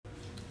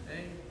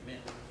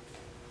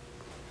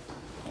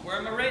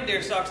wearing my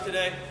reindeer socks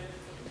today.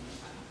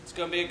 It's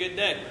going to be a good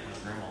day.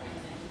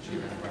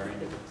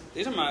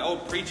 These are my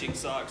old preaching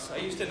socks. I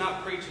used to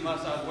not preach unless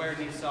I was wearing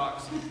these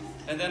socks.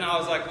 And then I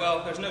was like,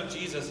 well, there's no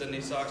Jesus in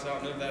these socks. I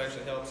don't know if that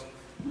actually helps.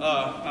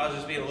 I was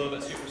just being a little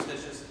bit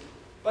superstitious.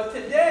 But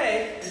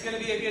today is going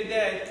to be a good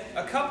day.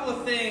 A couple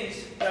of things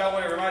that I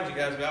want to remind you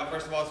guys about.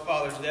 First of all, it's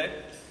Father's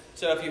Day.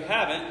 So if you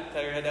haven't,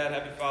 tell your dad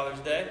Happy Father's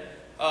Day.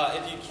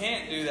 If you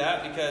can't do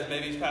that because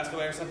maybe he's passed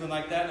away or something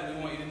like that, then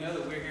we want you to know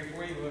that we're here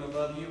for you. We want to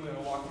love you. We want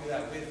to walk through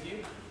that with you.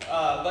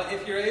 But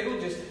if you're able,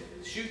 just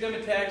shoot them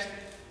a text.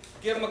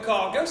 Give them a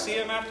call. Go see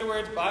them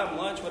afterwards. Buy them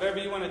lunch. Whatever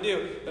you want to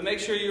do. But make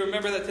sure you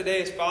remember that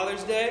today is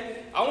Father's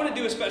Day. I want to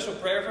do a special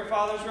prayer for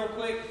fathers real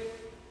quick.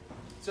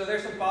 So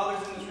there's some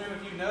fathers in this room.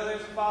 If you know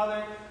there's a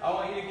father, I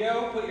want you to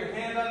go put your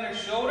hand on their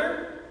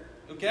shoulder.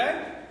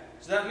 Okay?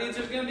 So that means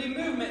there's going to be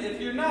movement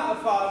if you're not a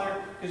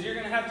father, because you're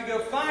going to have to go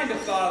find a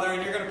father,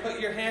 and you're going to put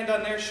your hand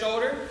on their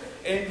shoulder,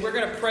 and we're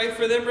going to pray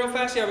for them real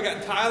fast. Yeah, we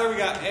got Tyler, we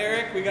got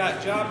Eric, we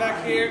got John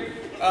back here.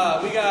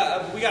 We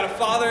got a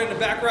father in the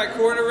back right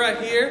corner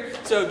right here.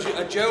 So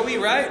Joey,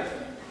 right?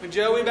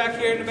 Joey back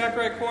here in the back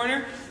right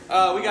corner.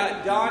 We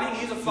got Donnie,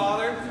 he's a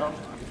father.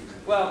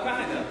 Well,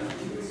 kind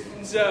of.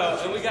 So,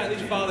 and we got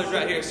these fathers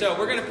right here. So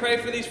we're going to pray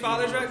for these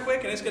fathers right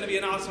quick, and it's going to be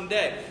an awesome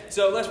day.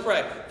 So let's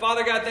pray.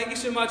 Father God, thank you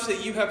so much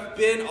that you have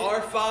been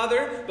our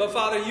Father. But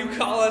Father, you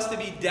call us to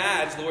be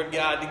dads, Lord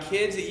God, the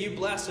kids that you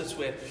bless us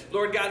with.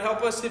 Lord God,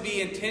 help us to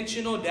be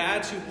intentional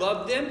dads who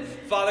love them.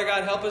 Father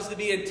God, help us to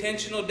be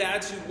intentional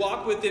dads who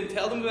walk with them,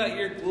 tell them about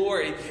your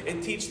glory,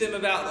 and teach them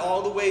about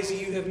all the ways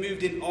that you have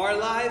moved in our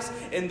lives,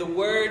 in the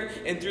Word,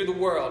 and through the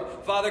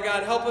world. Father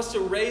God, help us to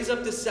raise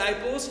up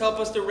disciples. Help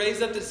us to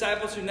raise up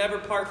disciples who never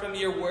part from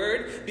your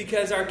word,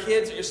 because our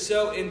kids are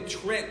so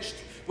entrenched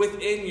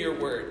within your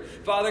word.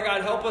 Father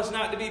God, help us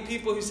not to be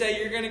people who say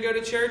you're going to go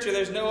to church or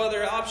there's no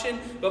other option.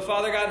 But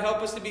Father God, help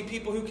us to be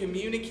people who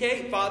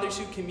communicate, fathers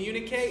who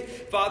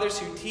communicate, fathers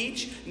who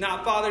teach,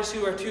 not fathers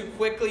who are too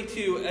quickly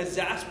to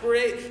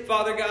exasperate,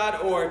 Father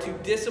God, or to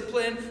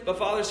discipline, but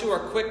fathers who are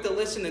quick to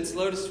listen and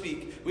slow to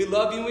speak. We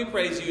love you and we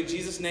praise you. In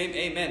Jesus' name,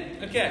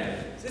 amen.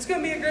 Okay, so it's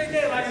going to be a great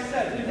day, like I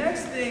said. The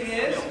next thing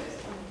is,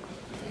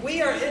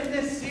 we are in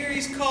this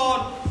series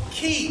called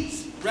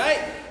Keys, right?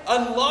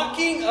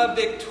 Unlocking a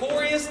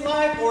victorious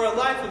life, or a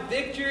life of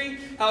victory,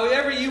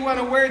 however you want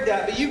to word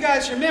that. But you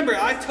guys remember,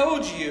 I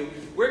told you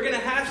we're going to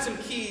have some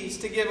keys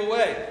to give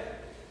away.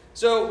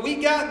 So we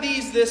got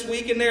these this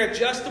week, and they're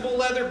adjustable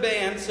leather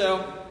bands.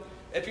 So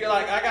if you're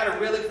like, I got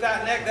a really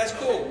fat neck, that's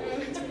cool.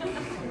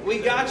 We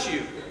got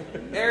you.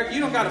 Eric,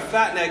 you don't got a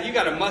fat neck, you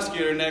got a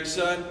muscular neck,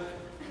 son.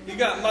 You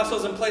got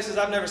muscles in places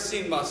I've never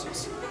seen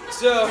muscles.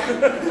 So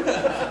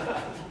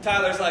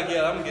Tyler's like,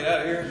 yeah, I'm going to get out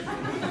of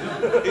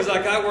here. He's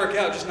like, I work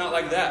out, just not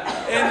like that.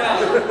 And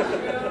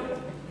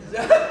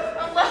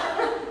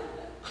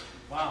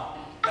wow,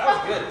 that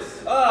was good.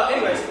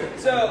 Anyways,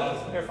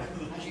 so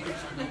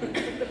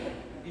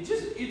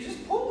you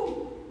just pull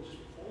them.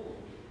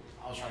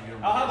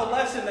 I'll have a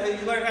lesson that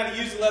you learn how to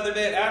use the leather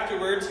band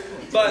afterwards.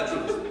 But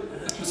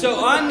so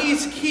on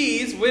these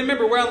keys,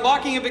 remember, we're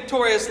unlocking a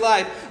victorious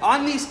life.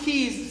 On these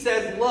keys it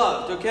says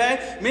loved,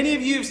 okay? Many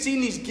of you have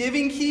seen these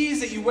giving keys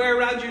that you wear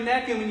around your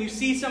neck, and when you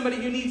see somebody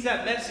who needs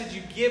that message,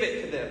 you give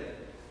it to them.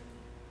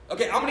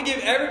 Okay, I'm going to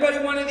give everybody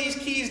one of these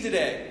keys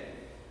today.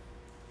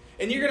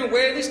 And you're going to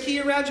wear this key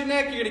around your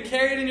neck, you're going to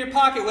carry it in your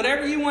pocket,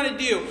 whatever you want to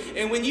do.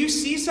 And when you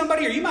see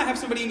somebody, or you might have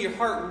somebody in your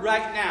heart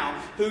right now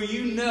who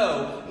you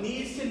know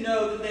needs to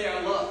know that they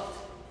are loved.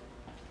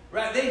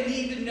 Right? They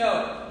need to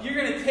know it. You're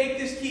going to take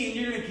this key and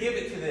you're going to give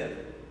it to them.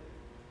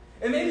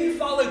 And maybe you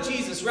follow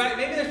Jesus, right?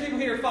 Maybe there's people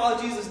here who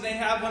follow Jesus and they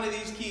have one of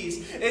these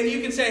keys. And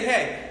you can say,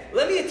 hey,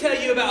 let me tell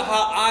you about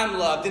how I'm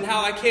loved and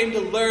how I came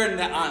to learn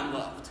that I'm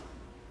loved.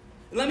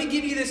 And let me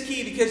give you this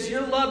key because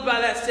you're loved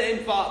by that same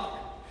Father.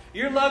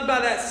 You're loved by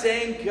that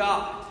same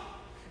God.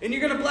 And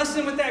you're going to bless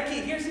them with that key.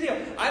 Here's the deal.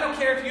 I don't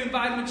care if you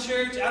invite them to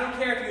church. I don't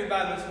care if you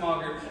invite them to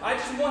small group. I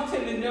just want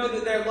them to know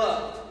that they're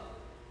loved.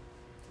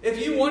 If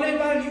you want to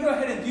invite them, you go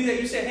ahead and do that.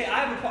 You say, hey,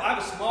 I have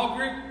a small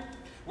group.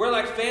 We're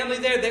like family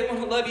there. They want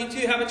to love you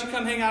too. How about you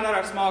come hang out at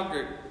our small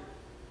group?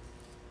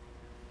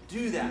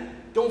 Do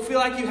that. Don't feel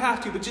like you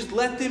have to, but just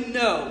let them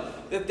know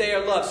that they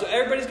are loved. So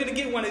everybody's going to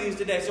get one of these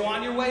today. So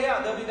on your way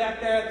out, they'll be back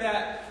there at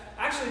that.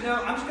 Actually, no,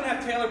 I'm just going to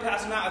have Taylor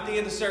pass them out at the end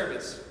of the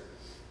service.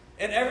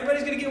 And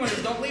everybody's going to get one of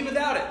these. Don't leave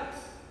without it.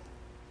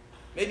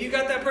 Maybe you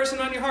got that person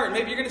on your heart.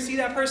 Maybe you're going to see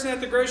that person at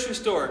the grocery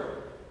store.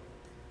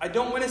 I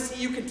don't want to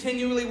see you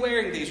continually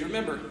wearing these.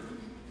 Remember,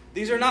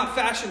 these are not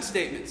fashion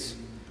statements.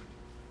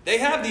 They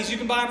have these. You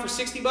can buy them for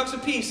 $60 a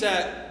piece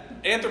at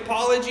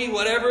Anthropology,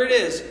 whatever it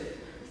is.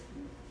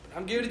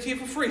 I'm giving it to you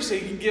for free so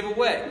you can give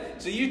away.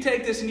 So you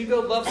take this and you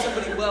go love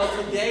somebody well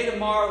today,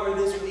 tomorrow, or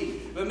this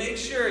week. But make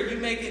sure you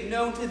make it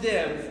known to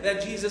them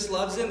that Jesus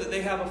loves them, that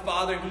they have a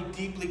Father and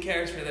He deeply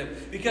cares for them.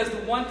 Because the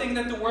one thing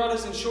that the world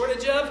is in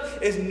shortage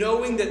of is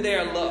knowing that they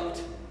are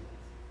loved.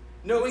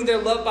 Knowing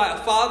they're loved by a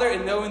Father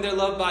and knowing they're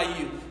loved by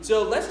you.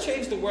 So let's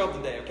change the world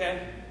today,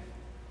 okay?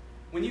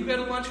 When you go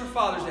to lunch for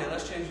Father's Day,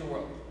 let's change the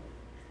world.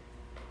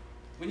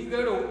 When you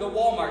go to the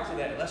Walmart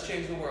today, let's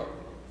change the world.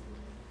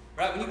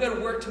 Right? When you go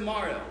to work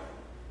tomorrow,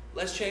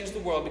 let's change the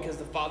world because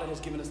the Father has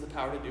given us the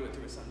power to do it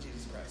through His Son,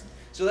 Jesus Christ.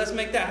 So let's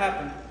make that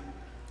happen.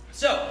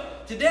 So,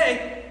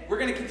 today, we're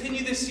going to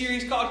continue this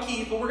series called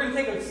Keys, but we're going to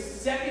take a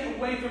second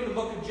away from the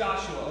book of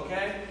Joshua,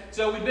 okay?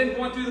 So we've been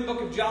going through the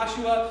book of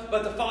Joshua,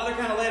 but the Father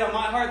kind of laid on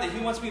my heart that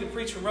He wants me to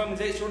preach from Romans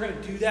 8, so we're going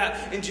to do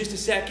that in just a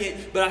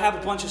second. But I have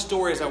a bunch of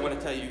stories I want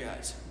to tell you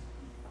guys.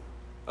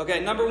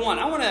 Okay, number one,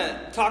 I want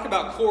to talk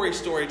about Corey's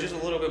story just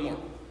a little bit more.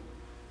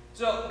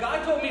 So,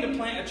 God told me to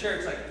plant a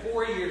church like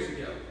 4 years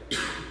ago.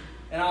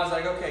 And I was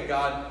like, okay,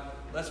 God,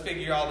 let's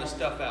figure all this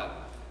stuff out.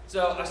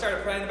 So I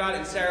started praying about it,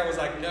 and Sarah was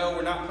like, no,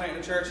 we're not planting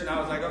a church. And I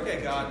was like,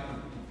 okay, God,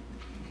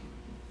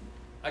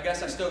 I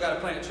guess I still got to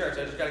plant a church.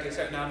 I just got to get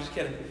started. No, I'm just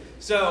kidding.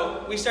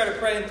 So we started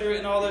praying through it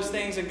and all those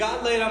things, and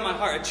God laid on my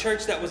heart a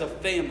church that was a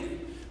family.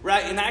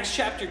 Right? In Acts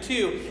chapter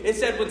 2, it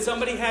said when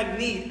somebody had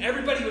need,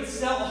 everybody would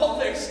sell all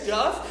their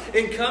stuff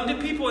and come to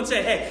people and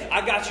say, hey,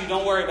 I got you.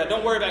 Don't worry about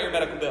your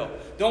medical bill.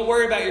 Don't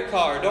worry about your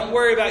car. Don't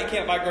worry about you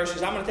can't buy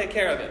groceries. I'm going to take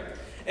care of it.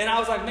 And I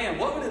was like, man,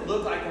 what would it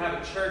look like to have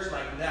a church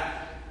like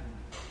that?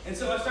 And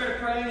so I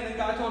started praying, and then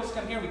God told us to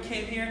come here. We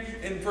came here,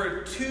 and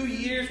for 2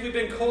 years we've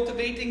been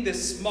cultivating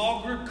this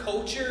small group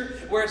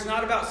culture where it's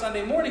not about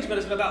Sunday mornings, but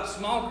it's about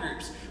small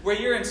groups. Where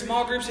you're in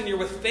small groups and you're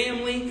with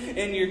family,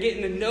 and you're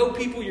getting to know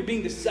people. You're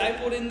being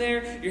discipled in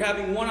there. You're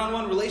having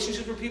one-on-one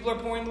relationships where people are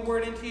pouring the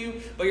word into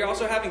you. But you're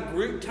also having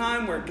group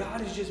time where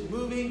God is just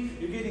moving.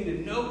 You're getting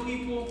to know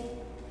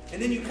people. And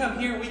then you come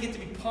here and we get to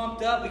be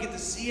pumped up. We get to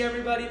see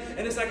everybody.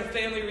 And it's like a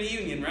family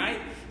reunion,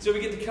 right? So we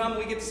get to come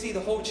and we get to see the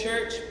whole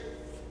church.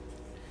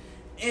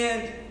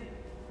 And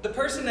the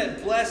person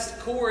that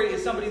blessed Corey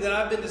is somebody that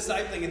I've been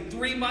discipling. And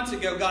 3 months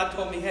ago, God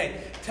told me, hey,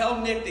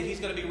 tell Nick that he's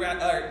going to be,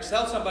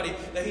 tell somebody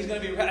that he's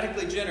going to be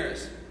radically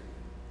generous.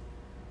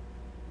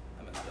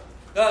 I messed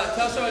up.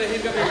 Tell somebody that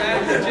he's going to be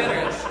radically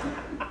generous.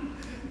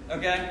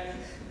 Okay?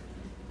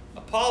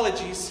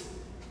 Apologies.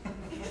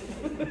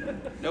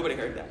 Nobody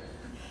heard that.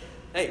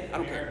 Hey, I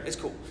don't care. It's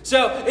cool.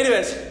 So,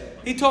 anyways,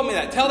 he told me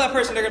that. Tell that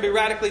person they're going to be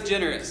radically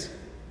generous.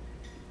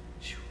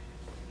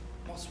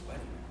 I'm all sweaty.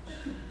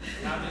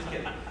 No, I'm just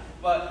kidding.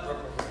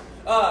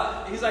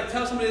 But he's like,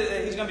 tell somebody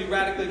that he's going to be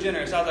radically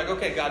generous. I was like,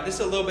 okay, God, this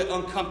is a little bit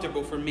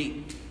uncomfortable for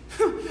me.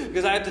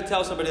 Because I have to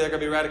tell somebody they're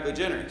going to be radically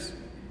generous.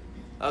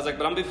 I was like,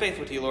 but I'm going to be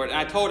faithful to you, Lord. And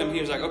I told him, he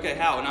was like, okay,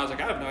 how? And I was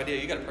like, I have no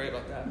idea. You got to pray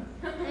about that.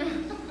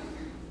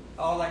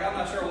 I was like, I'm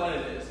not sure what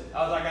it is.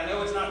 I was like, I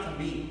know it's not to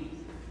me.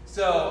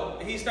 So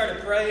he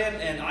started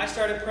praying, and I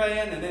started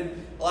praying, and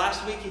then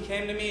last week he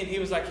came to me, and he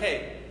was like,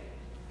 hey,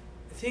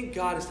 I think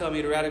God is telling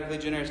me to radically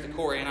generous to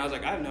Corey. And I was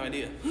like, I have no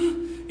idea.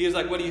 He was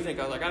like, what do you think?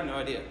 I was like, I have no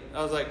idea.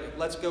 I was like,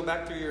 let's go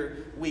back through your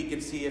week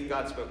and see if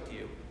God spoke to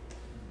you.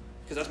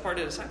 Because that's part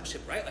of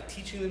discipleship, right? Like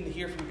teaching them to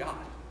hear from God.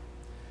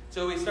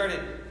 So we started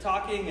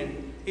talking,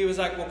 and he was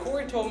like, well,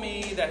 Corey told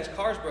me that his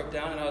car's broke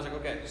down. And I was like,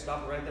 okay,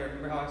 stop it right there.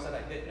 Remember how I said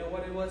I didn't know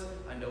what it was?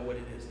 I know what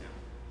it is now.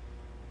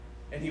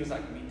 And he was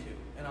like, me too.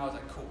 And I was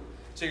like, cool.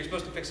 So you're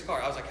supposed to fix the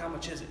car. I was like, how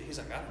much is it? He's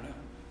like, I don't know.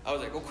 I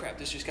was like, oh crap,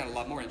 this just got a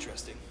lot more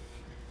interesting.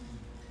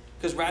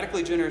 Because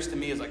radically generous to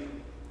me is like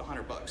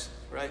 $100,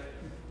 right?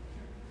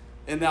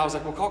 And I was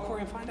like, well, call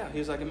Corey and find out. He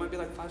was like, it might be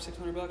like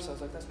 $500-600. I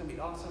was like, that's going to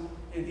be awesome.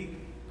 And he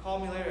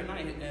called me later at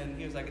night, and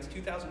he was like, it's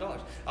 $2,000.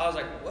 I was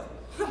like, what?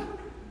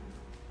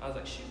 I was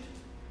like, shoot.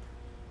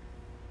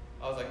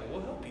 I was like, well,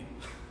 we'll help you.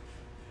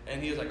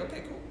 And he was like,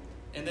 okay, cool.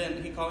 And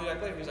then he called me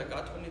back later. He was like,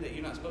 God told me that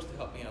you're not supposed to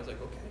help me. I was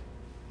like, okay.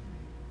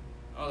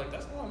 I was like,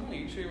 that's a lot of money.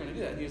 You sure you're going to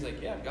do that? And he was like,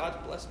 yeah, God's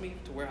blessed me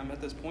to where I'm at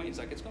this point. He's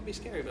like, it's going to be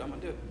scary, but I'm going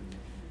to do it.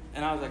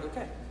 And I was like,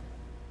 okay.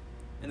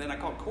 And then I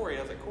called Corey.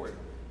 I was like, Corey,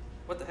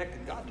 what the heck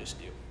did God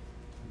just do?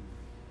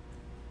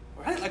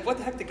 Right? Like, what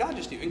the heck did God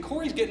just do? And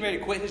Corey's getting ready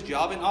to quit his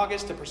job in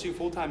August to pursue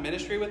full-time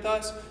ministry with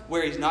us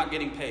where he's not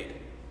getting paid.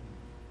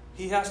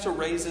 He has to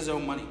raise his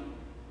own money.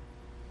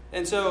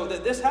 And so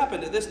that this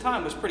happened at this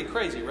time was pretty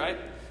crazy, right?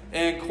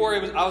 And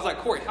I was like,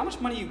 Corey, how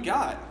much money you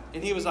got?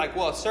 And he was like,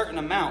 well, a certain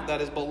amount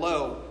that is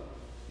below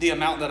the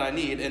amount that I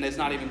need, and it's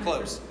not even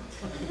close.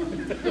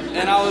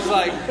 And I was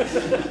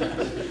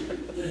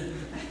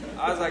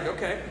like,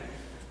 okay.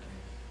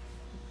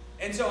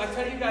 And so I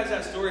tell you guys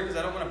that story because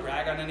I don't want to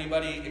brag on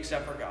anybody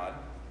except for God.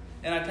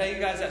 And I tell you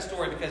guys that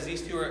story because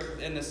these two are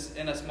in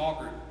a small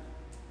group.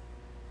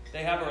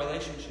 They have a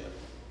relationship.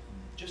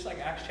 Just like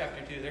Acts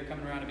chapter 2, they're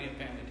coming around to being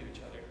family to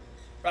each other.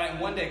 Right? And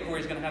one day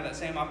Corey's going to have that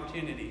same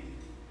opportunity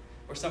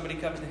where somebody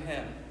comes to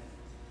him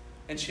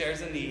and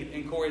shares a need,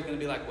 and Corey's going to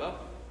be like, well,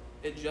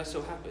 it just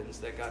so happens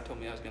that God told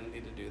me I was going to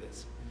need to do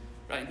this.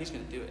 Right? And he's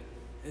going to do it.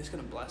 And it's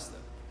going to bless them.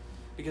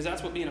 Because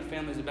that's what being a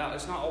family is about.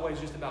 It's not always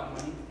just about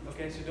money.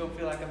 Okay? So don't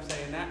feel like I'm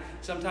saying that.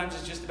 Sometimes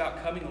it's just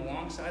about coming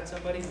alongside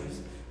somebody whose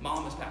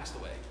mom has passed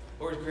away,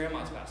 or his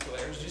grandma's passed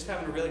away, or is just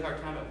having a really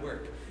hard time at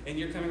work. And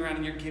you're coming around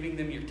and you're giving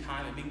them your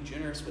time and being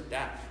generous with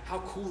that. How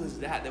cool is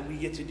that we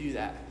get to do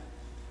that?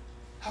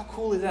 How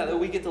cool is that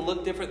we get to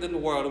look different than the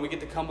world, and we get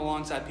to come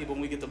alongside people,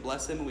 and we get to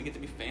bless them, and we get to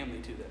be family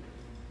to them?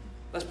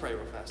 Let's pray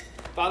real fast.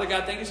 Father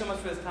God, thank you so much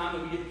for this time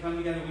that we get to come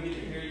together and we get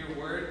to hear your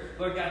word.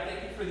 Lord God,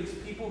 thank you for these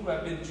people who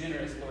have been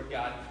generous, Lord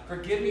God.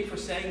 Forgive me for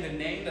saying the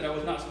name that I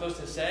was not supposed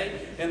to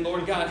say. And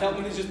Lord God, help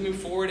me to just move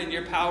forward in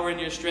your power and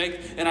your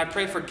strength. And I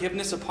pray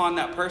forgiveness upon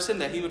that person,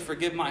 that he would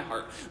forgive my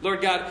heart.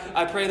 Lord God,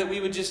 I pray that we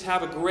would just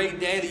have a great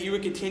day, that you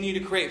would continue to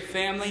create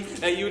family,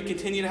 that you would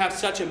continue to have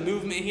such a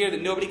movement here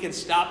that nobody can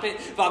stop it.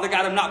 Father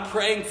God, I'm not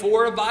praying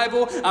for a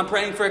revival. I'm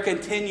praying for a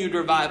continued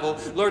revival.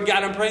 Lord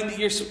God, I'm praying that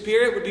your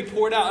spirit would be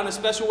poured out in a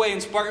special way in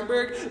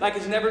Spartanburg like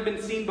it's never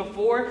been seen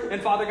before.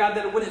 And Father God,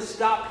 that it wouldn't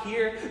stop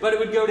here, but it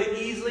would go to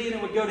Easley, and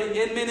it would go to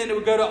Inman, and it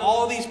would go to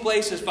all these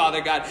places,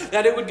 Father God.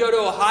 That it would go to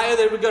Ohio,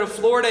 that it would go to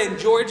Florida and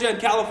Georgia and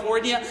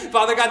California.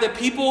 Father God, that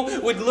people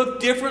would look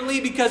differently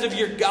because of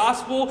your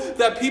gospel,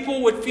 that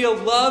people would feel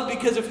love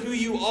because of who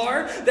you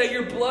are, that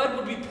your blood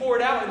would be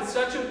poured out in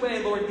such a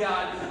way, Lord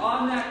God,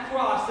 on that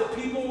cross, that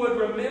people would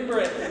remember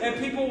it and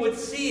people would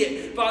see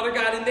it, Father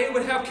God, and they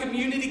would have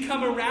community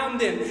come around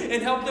them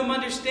and help them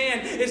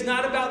understand it's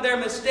not about their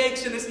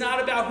mistakes and it's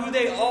not about who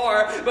they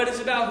are, but it's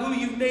about who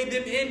you've made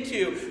them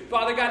into.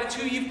 Father God, it's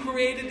who you've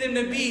created them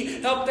to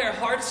be. Help their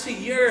hearts to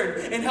yearn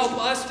and help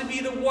us to be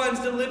the ones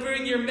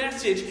delivering your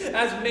message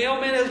as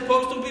mailmen, as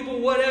postal people,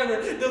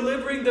 whatever,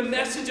 delivering the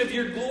message of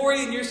your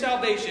glory and your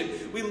salvation.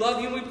 We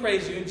love you and we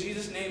praise you. In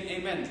Jesus' name,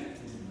 amen.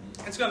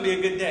 It's going to be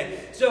a good day.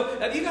 So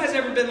have you guys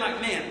ever been like,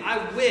 man,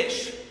 I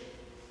wish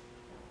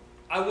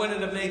I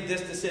wouldn't have made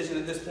this decision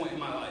at this point in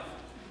my life?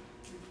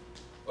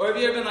 Or have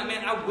you ever been like,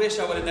 man, I wish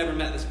I would have never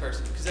met this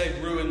person because they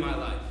ruined my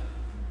life?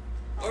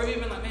 Or have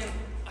you been like, man,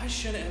 I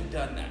shouldn't have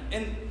done that?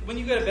 And when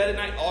you go to bed at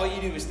night, all you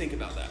do is think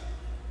about that.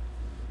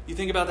 You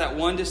think about that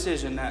one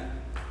decision that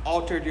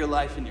altered your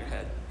life in your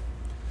head.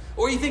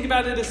 Or you think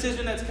about a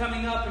decision that's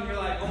coming up and you're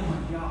like, oh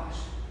my gosh,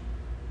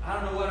 I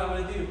don't know what I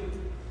want to do.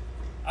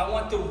 I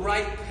want the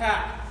right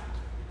path.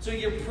 So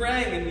you're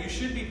praying, and you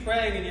should be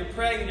praying, and you're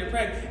praying, and you're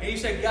praying. And you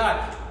say,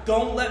 God,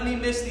 don't let me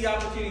miss the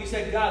opportunity. You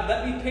say, God,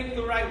 let me pick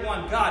the right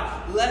one.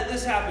 God, let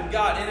this happen.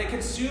 God, and it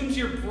consumes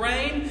your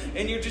brain,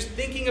 and you're just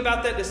thinking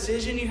about that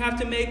decision you have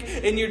to make,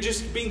 and you're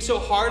just being so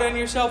hard on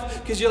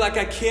yourself because you're like,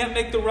 I can't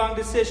make the wrong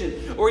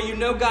decision. Or you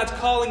know God's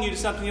calling you to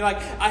something. You're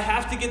like, I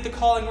have to get the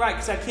calling right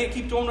because I can't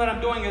keep doing what I'm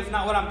doing. It's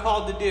not what I'm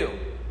called to do.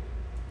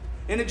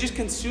 And it just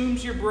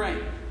consumes your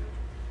brain.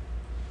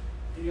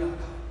 And you're like,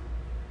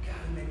 oh,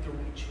 gotta make the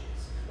right choice.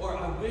 Or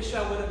I wish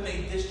I would have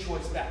made this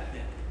choice back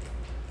then.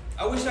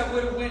 I wish I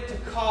would have went to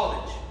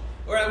college.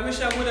 Or I wish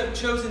I would have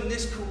chosen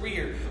this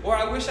career. Or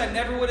I wish I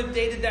never would have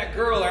dated that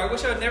girl. Or I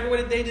wish I never would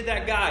have dated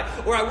that guy.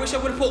 Or I wish I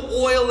would have put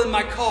oil in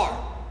my car.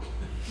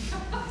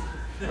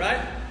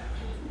 Right?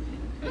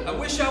 I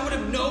wish I would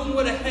have known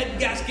what a head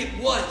gasket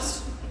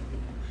was.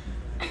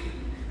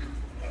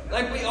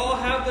 Like we all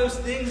have those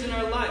things in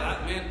our life.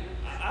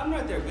 I'm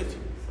right there with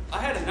you. I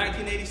had a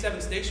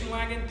 1987 station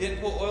wagon, didn't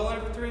put oil in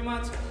it for 3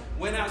 months.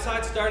 Went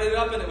outside, started it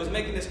up, and it was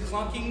making this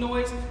clunking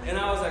noise. And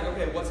I was like,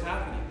 okay, what's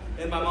happening?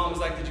 And my mom was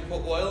like, did you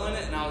put oil in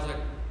it? And I was like,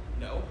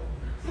 no.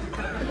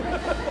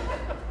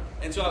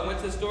 And so I went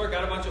to the store,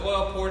 got a bunch of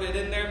oil, poured it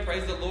in there,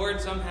 praised the Lord.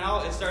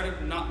 Somehow it started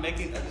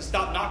it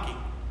stopped knocking,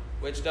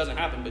 which doesn't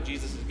happen, but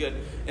Jesus is good.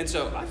 And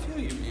so I feel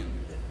you, man.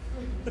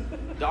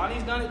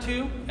 Donnie's done it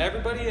too.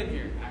 Everybody in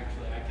here.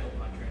 Actually, I killed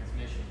my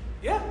transmission.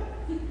 Yeah.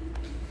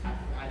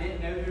 I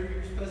didn't know you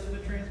were supposed to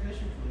put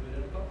transmission fluid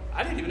in a car.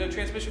 I didn't even know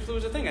transmission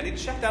fluid was a thing. I need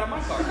to check that on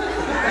my car.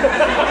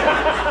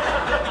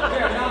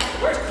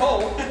 Where's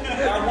Cole?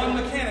 Our one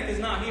mechanic is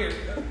not here.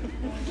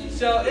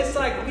 So it's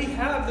like we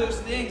have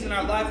those things in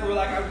our life where we're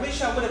like, I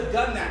wish I would have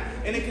done that.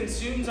 And it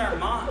consumes our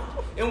mind.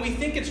 And we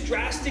think it's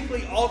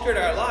drastically altered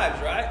our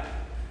lives, right?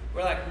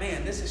 We're like,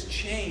 man, this has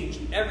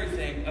changed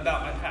everything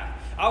about my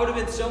path. I would have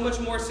been so much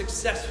more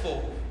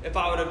successful if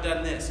I would have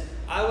done this.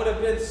 I would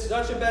have been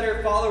such a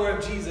better follower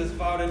of Jesus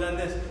if I would have done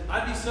this.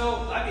 I'd be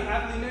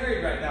happily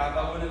married right now if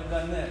I wouldn't have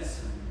done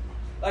this.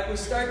 Like we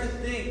start to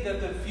think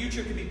that the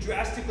future could be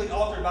drastically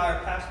altered by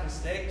our past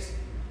mistakes.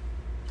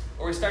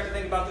 Or we start to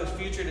think about those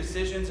future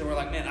decisions and we're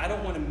like, man, I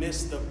don't want to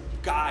miss the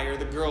guy or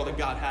the girl that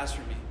God has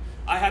for me.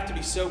 I have to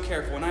be so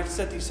careful and I have to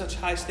set these such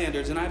high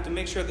standards and I have to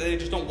make sure that they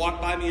just don't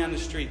walk by me on the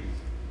street.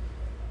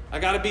 I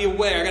got to be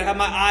aware. I got to have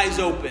my eyes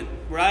open,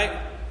 right?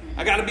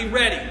 I got to be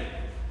ready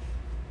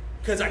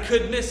because I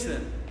could miss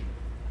them.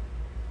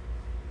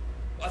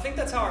 Well, I think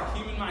that's how our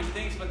human mind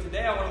thinks, but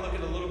today I want to look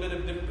at a little bit of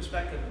a different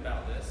perspective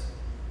about this.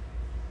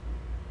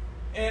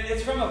 And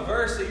it's from a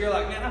verse that you're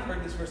like, man, I've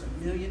heard this verse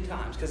a million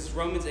times because it's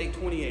Romans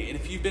 8:28. And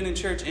if you've been in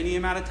church any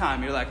amount of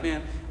time, you're like,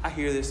 man, I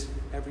hear this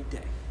every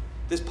day.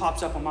 This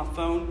pops up on my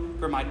phone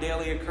for my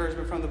daily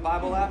encouragement from the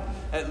Bible app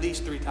at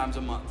least 3 times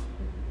a month.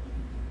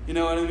 You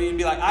know what I mean?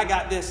 Be like, I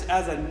got this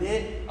as a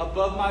knit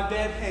above my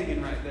bed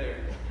hanging right there.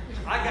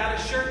 I got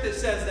a shirt that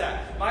says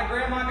that. My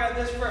grandma got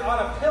this on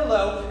a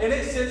pillow and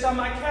it sits on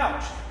my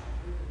couch.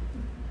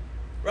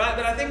 Right?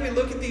 But I think we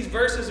look at these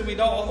verses and we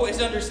don't always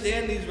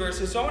understand these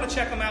verses. So I want to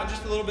check them out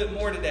just a little bit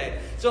more today.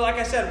 So like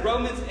I said,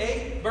 Romans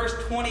 8, verse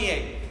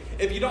 28.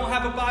 If you don't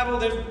have a Bible,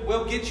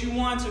 we'll get you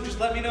one. So just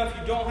let me know if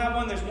you don't have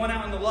one. There's one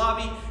out in the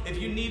lobby. If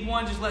you need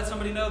one, just let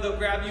somebody know. They'll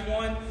grab you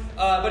one.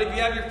 But if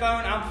you have your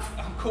phone, I'm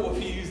cool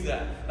if you use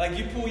that. Like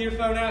you pull your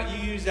phone out,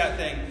 you use that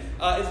thing.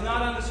 It's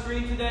not on the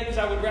screen today because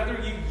I would rather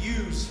you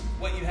use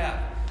what you have.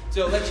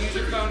 So let's use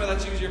your phone or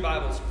let's use your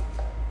Bibles.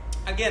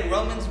 Again,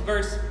 Romans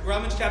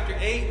chapter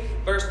 8,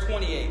 verse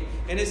 28.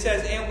 And it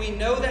says, "And we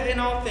know that in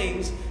all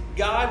things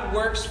God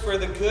works for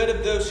the good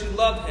of those who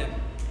love him,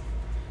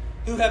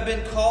 who have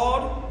been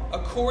called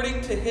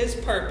according to his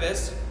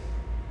purpose.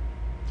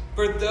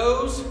 For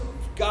those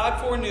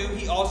God foreknew,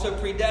 he also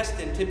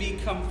predestined to be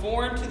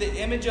conformed to the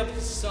image of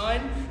his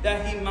Son,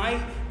 that he might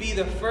be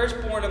the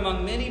firstborn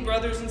among many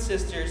brothers and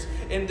sisters.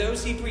 And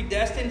those he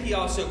predestined, he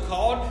also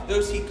called.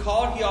 Those he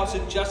called, he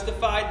also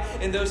justified.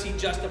 And those he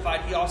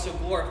justified, he also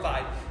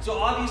glorified." So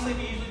obviously,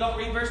 we usually don't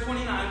read verse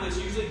 29, but it's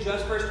usually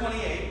just verse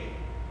 28.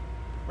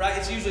 Right?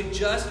 It's usually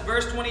just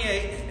verse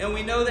 28. And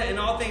we know that in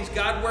all things,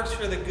 God works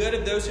for the good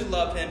of those who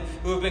love him,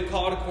 who have been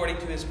called according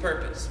to his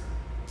purpose.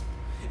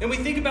 And we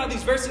think about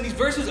these verses, and these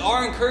verses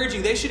are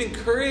encouraging. They should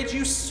encourage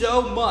you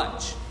so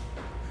much.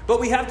 But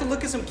we have to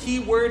look at some key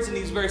words in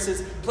these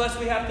verses, plus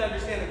we have to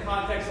understand the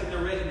context that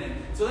they're written in.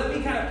 So let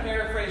me kind of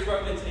paraphrase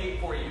Romans 8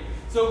 for you.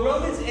 So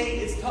Romans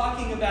 8 is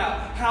talking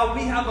about how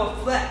we have a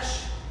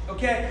flesh,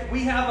 okay?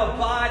 We have a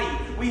body.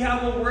 We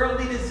have a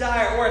worldly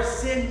desire or a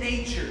sin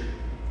nature.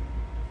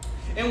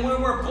 And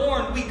when we're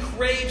born, we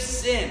crave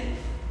sin.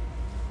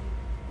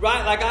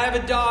 Right? Like I have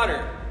a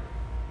daughter.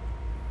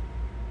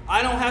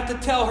 I don't have to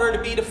tell her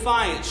to be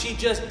defiant. She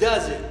just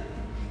does it.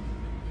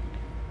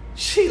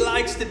 She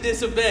likes to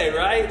disobey,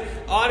 right?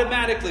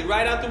 Automatically,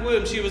 right out the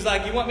womb, she was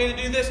like, "You want me to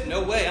do this?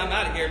 No way, I'm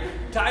out of here."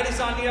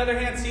 Titus, on the other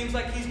hand, seems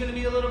like he's going to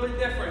be a little bit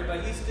different,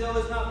 but he still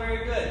is not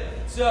very good.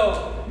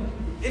 So,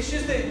 it's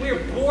just that we're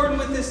born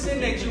with this sin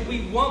nature.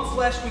 We want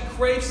flesh. We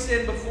crave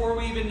sin before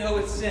we even know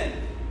it's sin.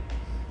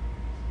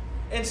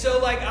 And so,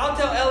 like, I'll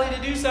tell Ellie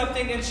to do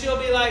something, and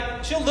she'll be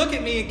like, she'll look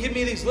at me and give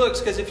me these looks,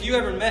 because if you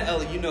ever met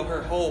Ellie, you know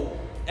her whole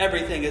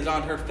everything is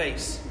on her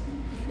face.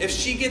 If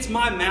she gets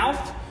my mouth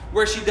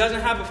where she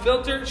doesn't have a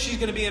filter, she's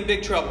going to be in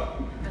big trouble.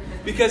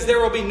 Because there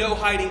will be no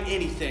hiding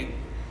anything.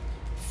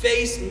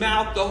 Face,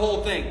 mouth, the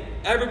whole thing.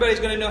 Everybody's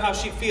going to know how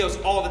she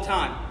feels all the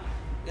time.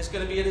 It's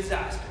going to be a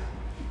disaster.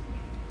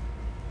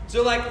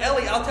 So like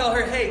Ellie, I'll tell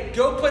her, "Hey,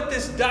 go put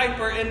this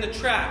diaper in the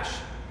trash."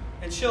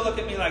 And she'll look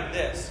at me like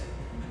this.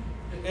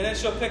 And then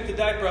she'll pick the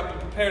diaper up and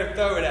prepare to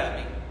throw it at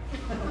me.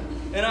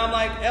 And I'm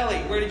like, "Ellie,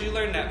 where did you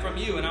learn that from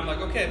you?" And I'm like,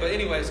 "Okay," but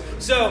anyways.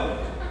 So,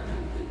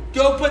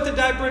 go put the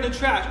diaper in the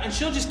trash. And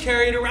she'll just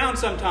carry it around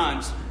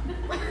sometimes.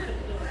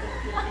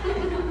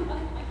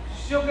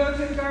 She'll go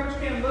to the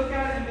garbage can, look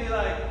at it, and be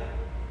like,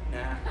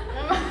 "Nah."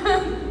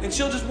 And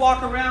she'll just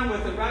walk around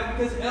with it, right?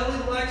 Because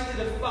Ellie likes to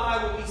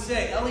defy what we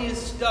say. Ellie is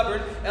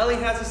stubborn. Ellie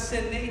has a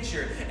sin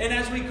nature. And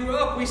as we grow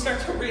up, we start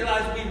to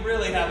realize we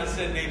really have a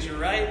sin nature,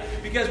 right?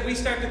 Because we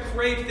start to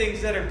crave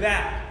things that are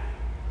bad.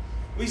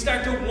 We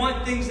start to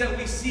want things that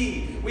we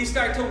see. We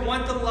start to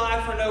want to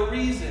lie for no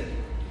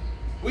reason.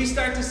 We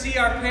start to see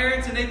our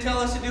parents and they tell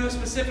us to do a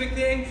specific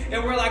thing,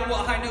 and we're like,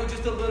 "Well, I know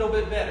just a little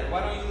bit better.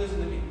 Why don't you listen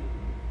to me?"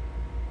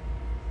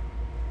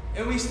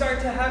 And we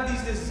start to have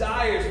these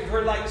desires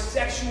for like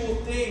sexual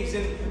things,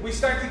 and we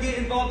start to get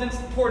involved in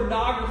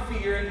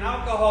pornography or in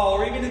alcohol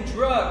or even in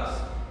drugs.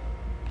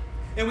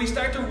 And we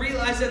start to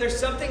realize that there's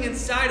something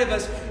inside of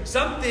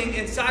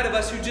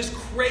us who just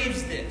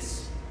craves this.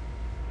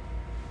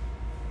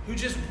 Who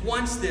just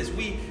wants this.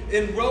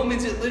 In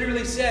Romans, it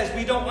literally says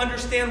we don't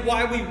understand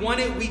why we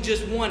want it, we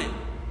just want it.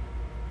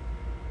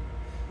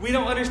 We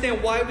don't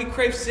understand why we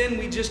crave sin,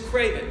 we just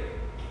crave it.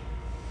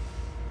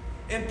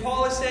 And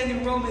Paul is saying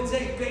in Romans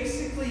 8,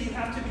 basically you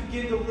have to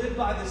begin to live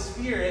by the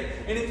Spirit.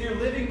 And if you're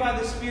living by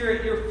the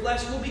Spirit, your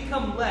flesh will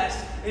become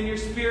less and your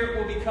spirit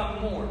will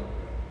become more.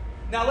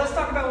 Now let's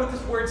talk about what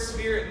this word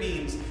spirit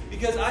means.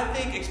 Because I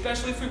think,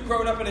 especially if we've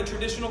grown up in a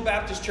traditional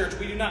Baptist church,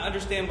 we do not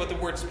understand what the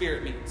word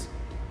spirit means.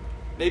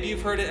 Maybe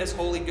you've heard it as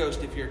Holy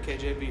Ghost if you're a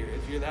KJV, or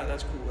if you're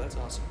that's cool, that's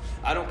awesome.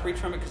 I don't preach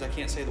from it because I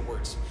can't say the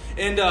words.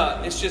 And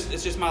it's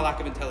just my lack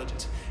of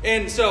intelligence.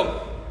 And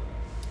so,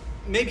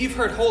 maybe you've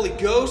heard Holy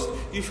Ghost,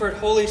 you've heard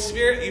Holy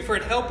Spirit, you've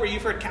heard Helper,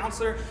 you've heard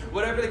Counselor,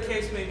 whatever the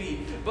case may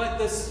be. But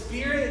the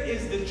Spirit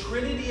is the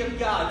Trinity of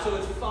God. So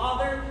it's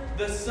Father,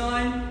 the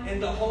Son,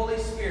 and the Holy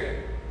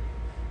Spirit.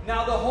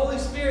 Now the Holy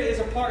Spirit is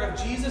a part of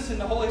Jesus,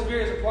 and the Holy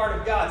Spirit is a part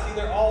of God. See,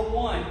 they're all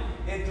one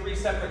in three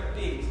separate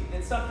beings.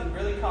 It's something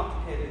really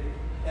complicated.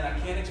 And I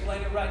can't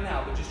explain it right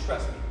now, but just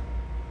trust me.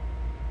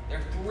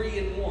 They're three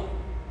in one.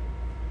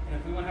 And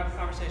if we want to have a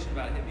conversation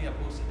about it, hit me up.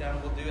 We'll sit down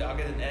and we'll do it. I'll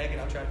get an egg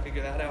and I'll try to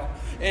figure that out.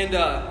 And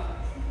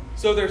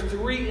so they're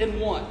three in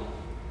one.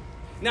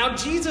 Now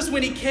Jesus,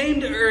 when he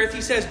came to earth,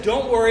 he says,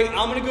 "Don't worry,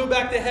 I'm going to go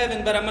back to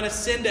heaven, but I'm going to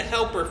send a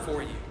helper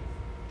for you.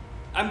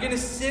 I'm going to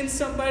send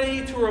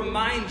somebody to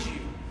remind you.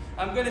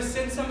 I'm going to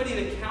send somebody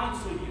to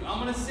counsel you.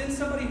 I'm going to send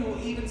somebody who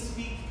will even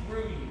speak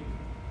through you."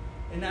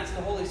 And that's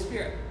the Holy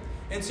Spirit.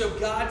 And so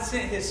God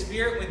sent his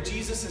Spirit when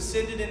Jesus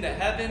ascended into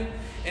heaven,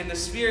 and the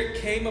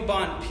Spirit came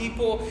upon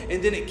people,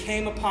 and then it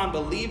came upon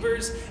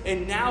believers.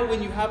 And now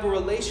when you have a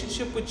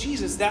relationship with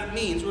Jesus, that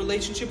means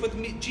relationship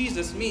with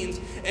Jesus means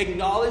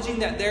acknowledging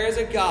that there is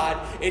a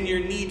God and your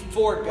need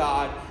for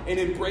God, and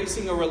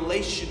embracing a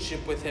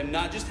relationship with him.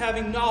 Not just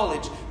having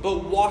knowledge,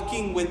 but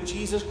walking with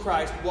Jesus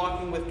Christ,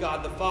 walking with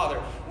God the Father.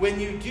 When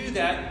you do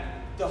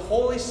that, the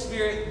Holy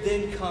Spirit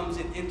then comes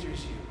and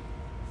enters you.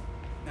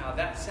 Now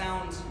that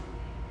sounds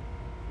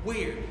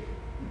weird.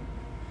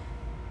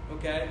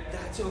 Okay?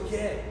 That's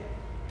okay.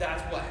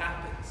 That's what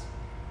happens.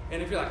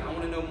 And if you're like, I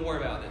want to know more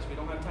about this, we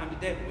don't have time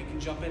today, but we can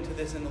jump into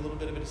this in a little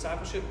bit of a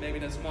discipleship, maybe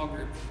in a small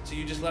group. So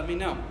you just let me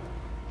know.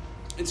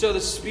 And so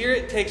the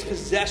Spirit takes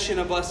possession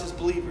of us as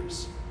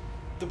believers.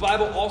 The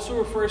Bible also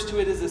refers to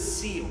it as a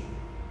seal,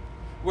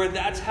 where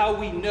that's how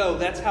we know,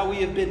 that's how we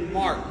have been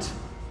marked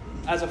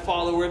as a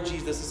follower of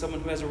Jesus, as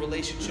someone who has a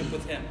relationship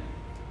with him.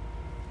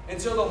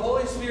 And so the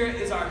Holy Spirit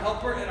is our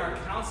helper and our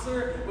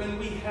counselor. When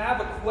we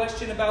have a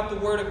question about the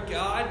Word of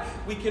God,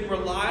 we can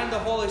rely on the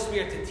Holy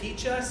Spirit to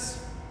teach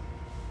us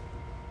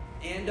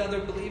and other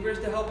believers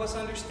to help us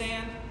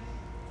understand.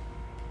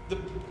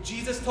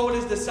 Jesus told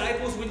his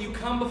disciples, when you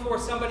come before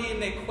somebody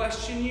and they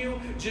question you,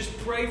 just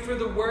pray for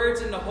the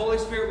words and the Holy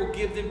Spirit will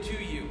give them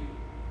to you.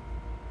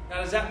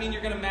 Now, does that mean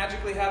you're going to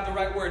magically have the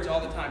right words all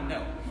the time?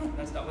 No,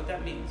 that's not what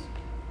that means.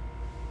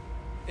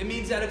 It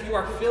means that if you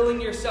are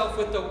filling yourself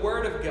with the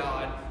Word of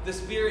God, the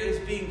Spirit is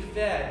being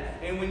fed.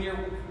 And when you're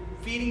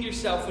feeding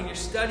yourself, when you're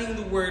studying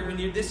the Word,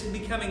 this is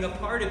becoming a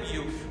part of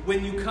you,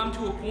 when you come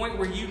to a point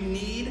where you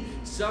need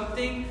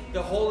something,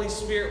 the Holy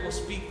Spirit will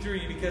speak through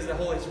you because the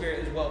Holy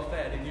Spirit is well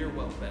fed and you're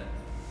well fed.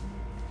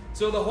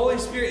 So the Holy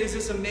Spirit is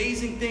this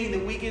amazing thing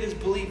that we get as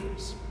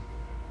believers,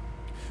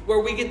 where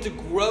we get to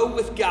grow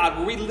with God,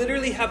 where we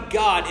literally have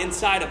God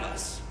inside of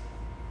us.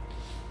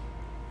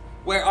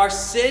 Where our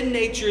sin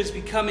nature is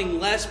becoming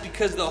less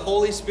because the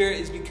Holy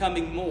Spirit is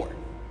becoming more.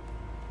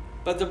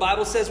 But the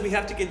Bible says we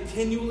have to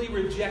continually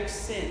reject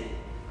sin.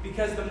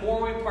 Because the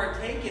more we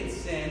partake in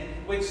sin,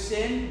 which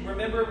sin,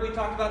 remember we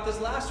talked about this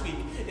last week,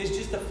 is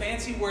just a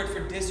fancy word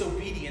for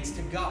disobedience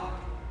to God.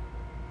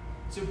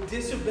 So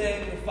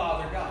disobeying the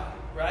Father God,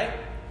 right?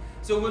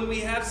 So when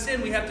we have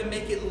sin, we have to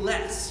make it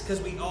less.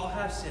 Because we all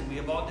have sin. We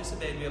have all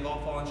disobeyed. We have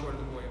all fallen short of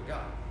the glory of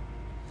God.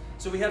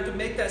 So we have to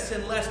make that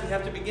sin less. We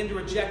have to begin to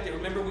reject it.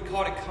 Remember, we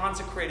called it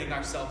consecrating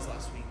ourselves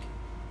last week.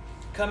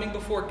 Coming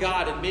before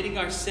God, admitting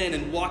our sin,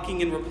 and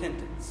walking in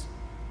repentance.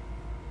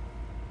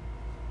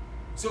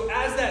 So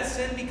as that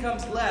sin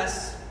becomes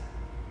less,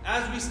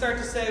 as we start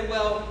to say,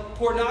 well,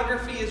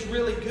 pornography is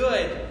really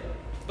good,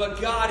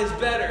 but God is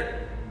better.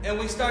 And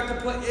we start to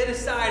put it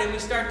aside and we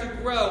start to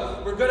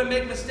grow. We're going to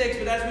make mistakes,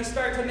 but as we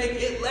start to make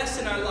it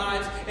less in our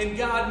lives and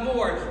God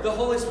more, the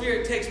Holy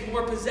Spirit takes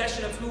more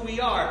possession of who we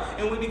are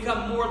and we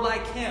become more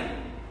like him.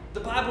 The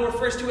Bible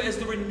refers to it as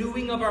the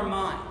renewing of our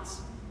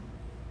minds.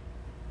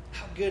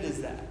 How good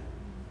is that?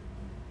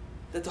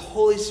 That the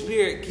Holy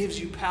Spirit gives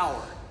you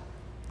power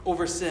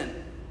over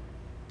sin.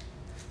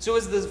 So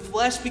as the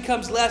flesh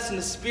becomes less and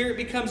the Spirit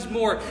becomes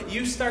more,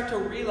 you start to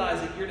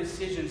realize that your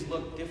decisions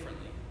look differently.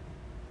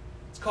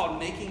 It's called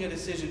making a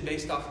decision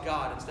based off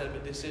God instead of a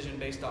decision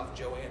based off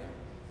Joanna.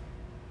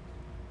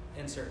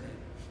 Insert name.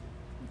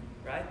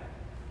 Right?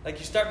 Like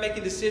you start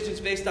making decisions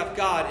based off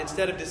God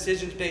instead of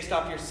decisions based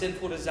off your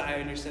sinful desire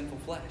and your sinful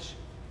flesh.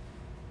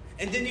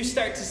 And then you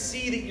start to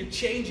see that you're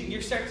changing.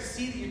 You start to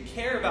see that you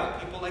care about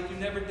people like you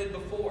never did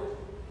before.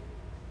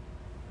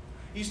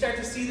 You start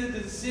to see that the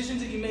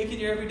decisions that you make in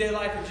your everyday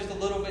life are just a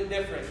little bit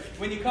different.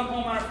 When you come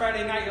home on a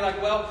Friday night, you're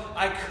like, well,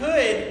 I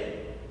could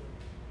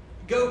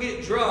go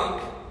get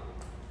drunk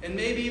and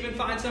maybe even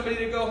find somebody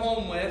to go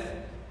home with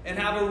and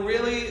have a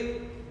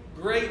really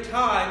great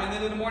time and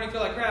then in the morning feel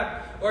like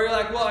crap. Or you're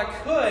like, well, I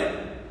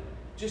could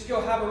just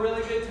go have a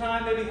really good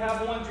time, maybe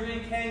have one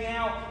drink, hang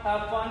out,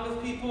 have fun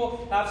with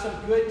people, have some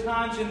good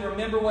times, and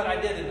remember what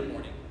I did in the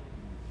morning.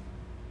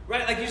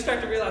 Right? Like you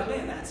start to realize,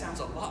 man, that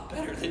sounds a lot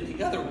better than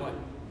the other one.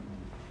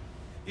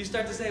 You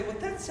start to say, well,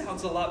 that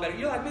sounds a lot better.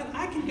 You're like, man,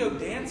 I can go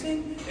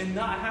dancing and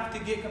not have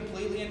to get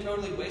completely and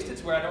totally wasted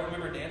to where I don't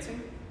remember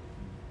dancing.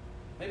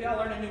 Maybe I'll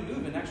learn a new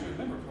move and actually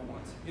remember it for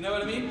once. You know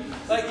what I mean?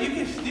 Like, you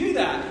can do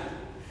that.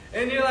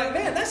 And you're like,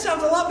 man, that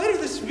sounds a lot better.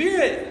 The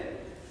Spirit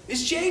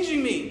is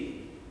changing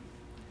me.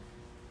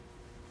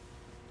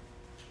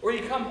 Or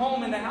you come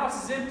home and the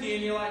house is empty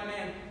and you're like,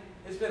 man,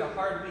 it's been a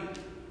hard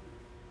week.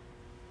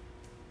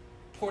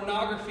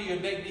 Pornography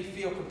would make me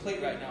feel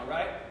complete right now,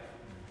 right?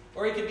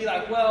 Or you could be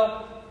like,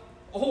 well,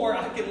 or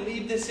I could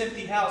leave this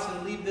empty house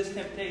and leave this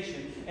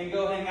temptation and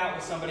go hang out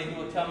with somebody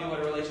who will tell me what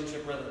a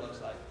relationship really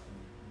looks like.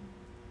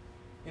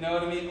 You know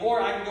what I mean?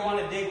 Or I can go on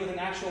a date with an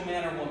actual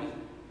man or woman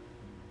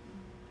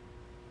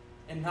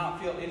and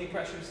not feel any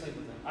pressure to sleep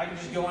with them. I can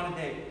just go on a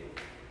date.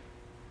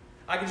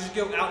 I can just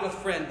go out with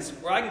friends.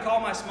 Or I can call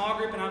my small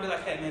group and I'll be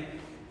like, hey man,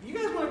 you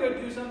guys want to go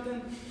do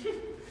something?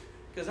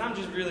 Because I'm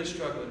just really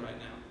struggling right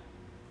now.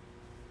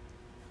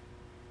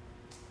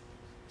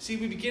 See,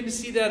 we begin to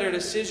see that our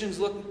decisions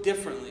look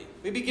differently.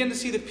 We begin to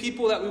see the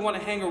people that we want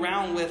to hang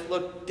around with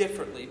look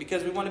differently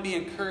because we want to be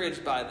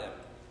encouraged by them.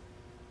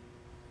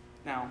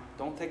 Now,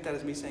 don't take that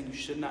as me saying you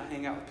should not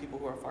hang out with people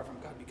who are far from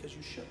God, because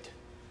you should.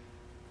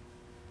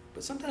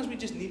 But sometimes we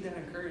just need that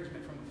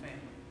encouragement from a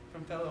family,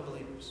 from fellow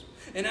believers.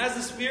 And as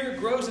the Spirit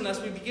grows in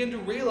us, we begin to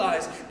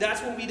realize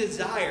that's what we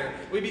desire.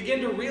 We begin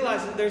to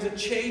realize that there's a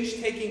change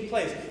taking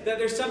place, that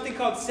there's something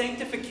called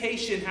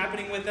sanctification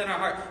happening within our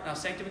heart. Now,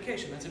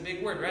 sanctification, that's a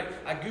big word, right?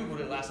 I Googled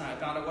it last night. I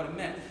found out what it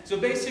meant. So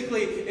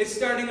basically, it's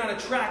starting on a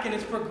track and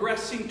it's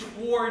progressing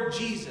toward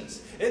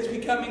Jesus. It's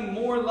becoming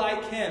more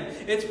like Him.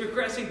 It's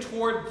progressing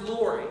toward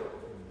glory.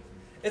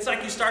 It's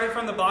like you started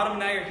from the bottom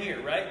and now you're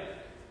here, right?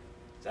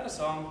 Is that a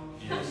song?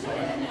 Yes.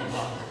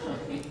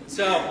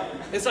 So,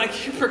 it's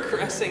like you're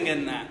progressing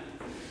in that.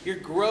 You're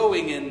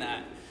growing in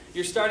that.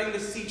 You're starting to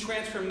see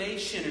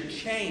transformation or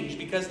change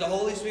because the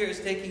Holy Spirit is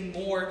taking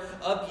more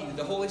of you.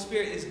 The Holy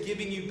Spirit is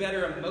giving you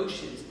better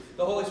emotions.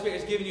 The Holy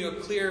Spirit is giving you a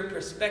clearer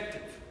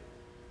perspective.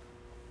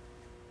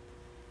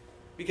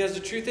 Because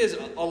the truth is,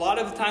 a lot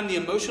of the time the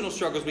emotional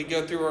struggles we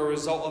go through are a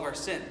result of our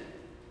sin.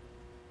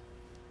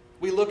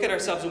 We look at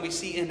ourselves and we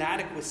see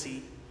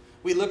inadequacy.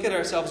 We look at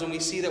ourselves and we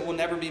see that we'll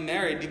never be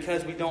married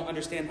because we don't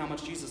understand how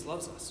much Jesus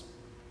loves us.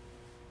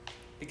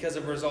 Because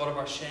of a result of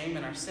our shame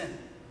and our sin.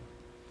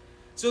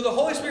 So the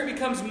Holy Spirit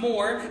becomes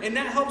more, and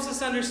that helps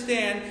us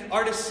understand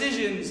our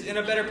decisions in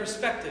a better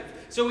perspective.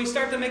 So we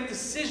start to make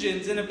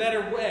decisions in a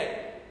better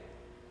way.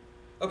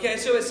 Okay,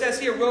 so it says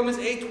here, Romans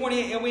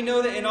 8:28, and we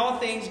know that in all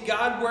things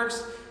God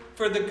works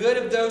for the good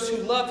of those who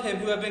love Him,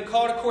 who have been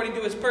called according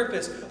to His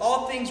purpose.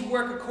 All things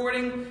work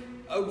according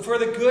for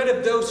the good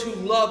of those who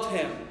love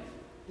Him.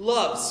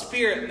 Love,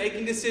 Spirit,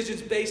 making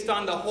decisions based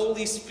on the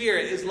Holy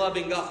Spirit is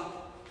loving God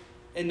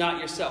and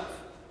not yourself.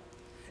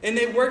 And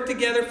they work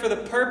together for the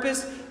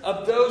purpose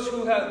of those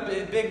who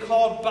have been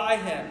called by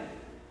Him.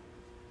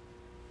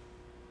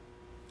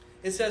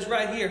 It says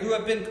right here, who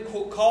have been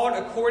called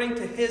according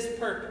to His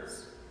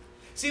purpose.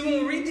 See, when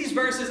we read these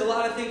verses, a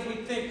lot of things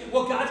we think,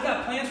 well, God's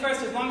got plans for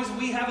us. As long as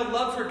we have a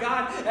love for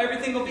God,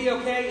 everything will be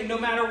okay. And no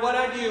matter what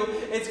I do,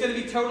 it's going to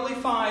be totally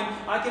fine.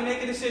 I can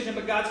make a decision,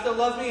 but God still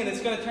loves me, and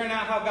it's going to turn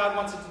out how God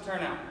wants it to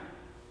turn out.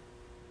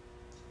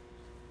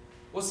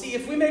 Well, see,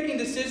 if we're making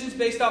decisions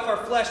based off our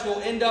flesh,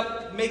 we'll end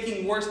up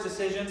making worse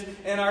decisions,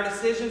 and our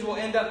decisions will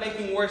end up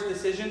making worse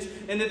decisions,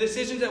 and the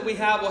decisions that we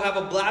have will have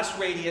a blast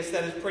radius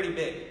that is pretty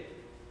big.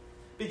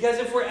 Because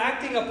if we're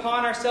acting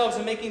upon ourselves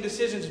and making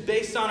decisions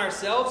based on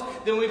ourselves,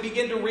 then we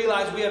begin to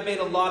realize we have made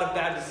a lot of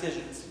bad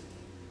decisions.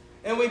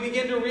 And we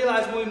begin to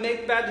realize when we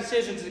make bad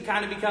decisions, it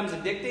kind of becomes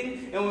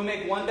addicting. And we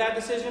make one bad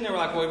decision, and we're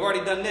like, well, we've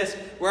already done this.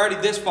 We're already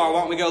this far.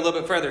 Why don't we go a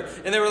little bit further?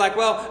 And then we're like,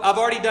 well, I've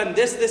already done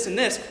this, this, and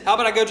this. How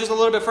about I go just a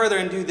little bit further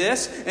and do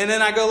this? And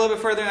then I go a little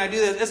bit further and I do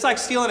this. It's like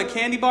stealing a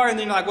candy bar, and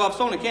then you're like, well, I've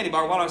stolen a candy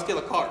bar. Why don't I steal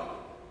a car?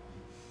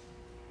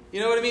 You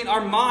know what I mean?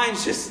 Our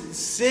minds just,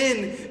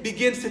 sin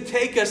begins to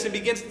take us and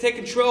begins to take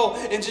control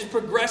and just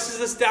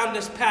progresses us down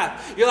this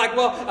path. You're like,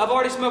 well, I've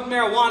already smoked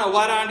marijuana.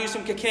 Why don't I do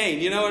some cocaine?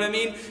 You know what I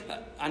mean?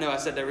 I know I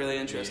said that really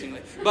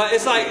interestingly. But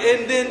it's like,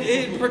 and then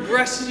it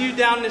progresses you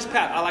down this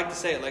path. I like to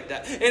say it like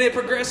that. And it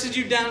progresses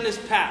you down this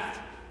path.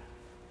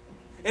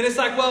 And it's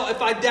like, well,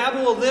 if I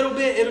dabble a little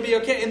bit, it'll be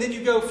okay. And then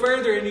you go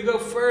further and you go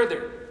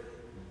further.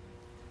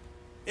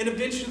 And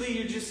eventually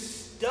you're just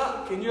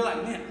stuck, and you're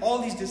like, man,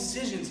 all these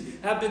decisions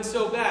have been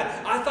so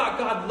bad. I thought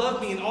God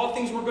loved me and all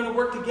things were going to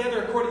work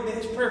together according to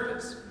His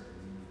purpose.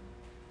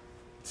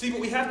 See, but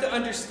we have to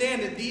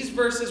understand that these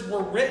verses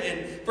were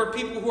written for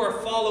people who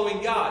are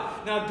following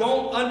God. Now,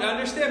 don't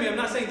understand me. I'm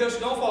not saying those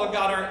who don't follow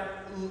God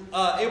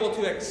aren't able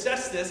to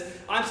access this.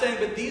 I'm saying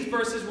that these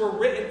verses were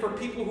written for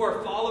people who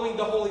are following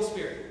the Holy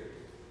Spirit.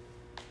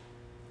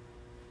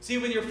 See,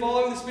 when you're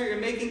following the Spirit, you're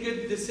making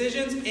good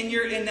decisions, and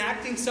you're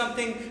enacting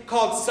something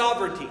called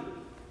sovereignty.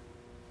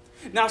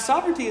 Now,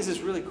 sovereignty is this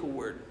really cool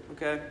word,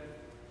 okay?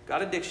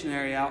 Got a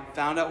dictionary out,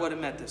 found out what it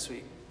meant this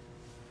week.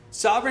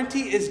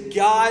 Sovereignty is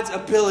God's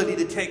ability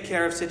to take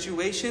care of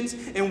situations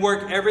and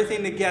work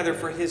everything together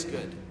for His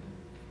good.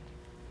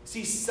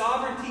 See,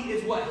 sovereignty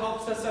is what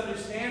helps us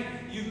understand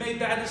you've made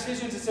bad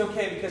decisions, it's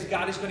okay because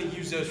God is going to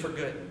use those for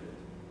good.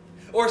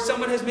 Or if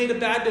someone has made a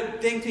bad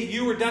thing to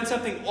you or done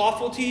something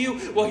awful to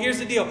you, well, here's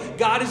the deal.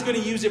 God is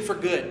going to use it for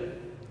good.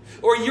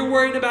 Or you're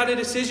worried about a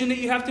decision that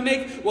you have to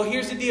make? Well,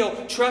 here's the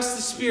deal. Trust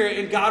the Spirit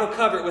and God will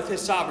cover it with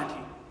His sovereignty.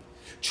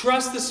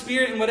 Trust the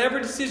Spirit, and whatever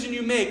decision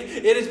you make,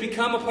 it has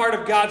become a part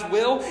of God's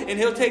will, and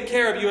He'll take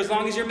care of you as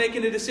long as you're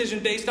making a decision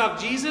based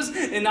off Jesus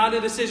and not a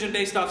decision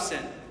based off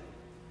sin.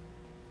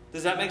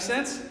 Does that make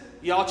sense?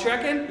 Y'all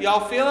trekking?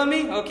 Y'all feeling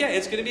me? Okay,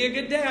 it's going to be a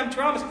good day, I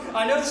promise.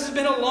 I know this has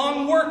been a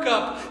long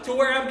workup to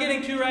where I'm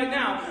getting to right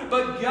now,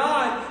 but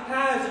God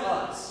has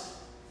us.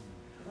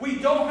 We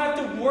don't have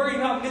to worry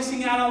about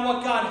missing out on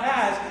what God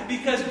has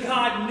because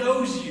God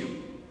knows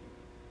you.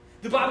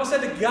 The Bible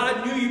said that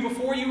God knew you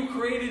before you were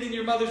created in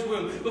your mother's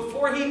womb.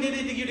 Before He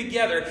knitted you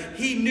together,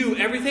 He knew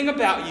everything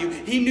about you.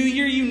 He knew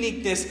your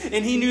uniqueness,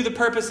 and He knew the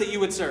purpose that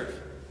you would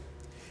serve.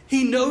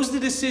 He knows the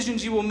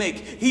decisions you will make.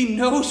 He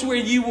knows where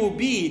you will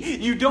be.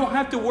 You don't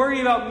have to worry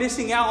about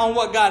missing out on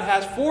what God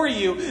has for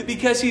you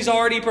because He's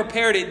already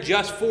prepared it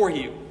just for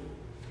you.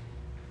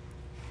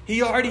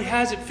 He already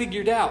has it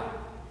figured out.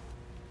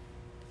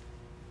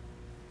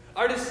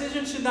 Our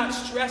decisions should not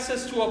stress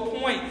us to a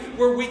point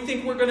where we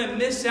think we're going to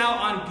miss out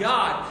on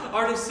God.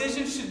 Our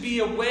decisions should be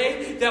a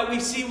way that we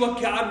see what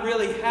God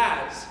really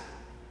has.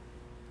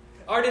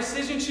 Our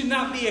decision should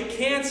not be a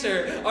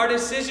cancer. Our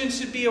decision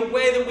should be a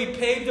way that we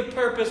pave the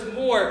purpose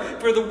more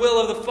for the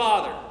will of the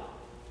Father.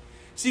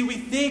 See, we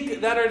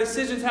think that our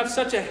decisions have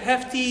such a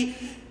hefty,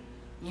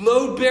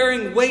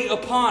 load-bearing weight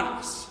upon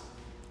us.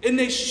 And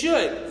they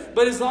should.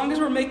 But as long as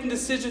we're making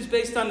decisions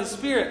based on the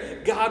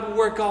Spirit, God will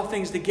work all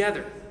things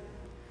together.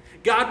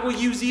 God will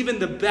use even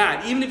the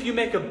bad. Even if you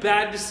make a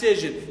bad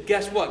decision,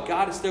 guess what?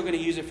 God is still going to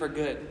use it for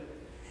good.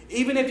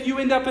 Even if you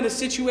end up in a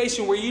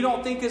situation where you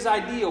don't think is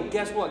ideal,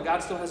 guess what?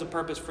 God still has a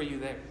purpose for you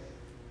there.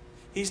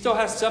 He still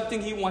has something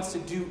He wants to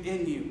do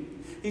in you.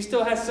 He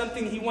still has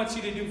something He wants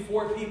you to do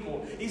for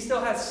people. He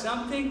still has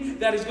something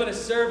that is going to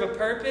serve a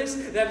purpose,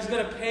 that is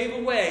going to pave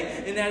a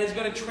way, and that is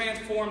going to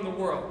transform the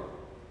world.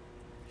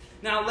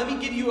 Now, let me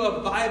give you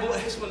a Bible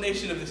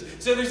explanation of this.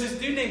 So there's this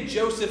dude named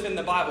Joseph in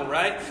the Bible,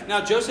 right?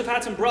 Now, Joseph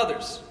had some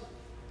brothers.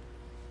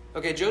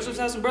 Okay, Joseph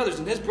had some brothers,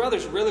 and his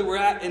brothers really were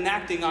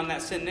enacting on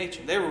that sin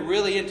nature. They were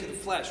really into the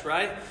flesh,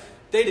 right?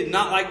 They did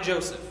not like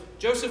Joseph.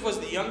 Joseph was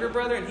the younger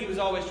brother, and he was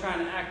always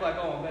trying to act like,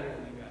 oh, I'm better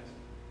than you guys.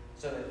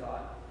 So they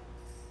thought.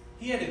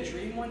 He had a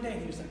dream one day,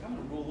 and he was like, I'm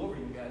going to rule over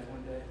you guys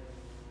one day.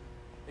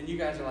 And you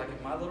guys are like,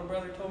 if my little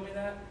brother told me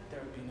that, there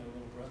would be no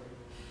little brother.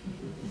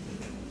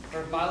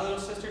 Or if my little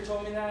sister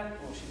told me that,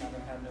 well, she's not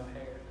going to have no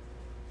hair.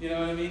 You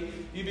know what I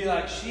mean? You'd be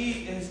like,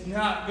 she is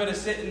not going to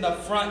sit in the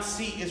front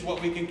seat is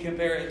what we can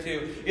compare it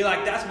to. You're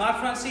like, that's my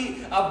front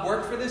seat. I've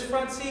worked for this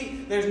front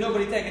seat. There's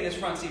nobody taking this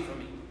front seat from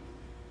me.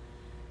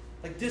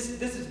 Like, this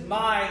is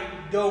my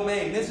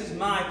domain. This is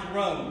my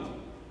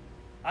throne.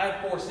 I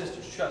have 4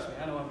 sisters. Trust me.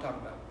 I know what I'm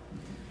talking about.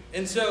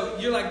 And so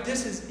you're like,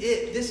 this is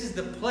it. This is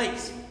the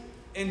place.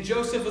 And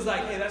Joseph was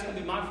like, hey, that's going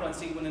to be my front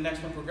seat when the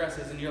next one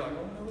progresses. And you're like,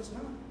 oh, no, it's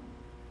not.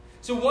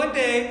 So one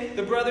day,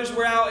 the brothers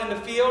were out in the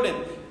field,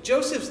 and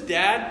Joseph's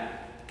dad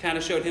kind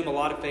of showed him a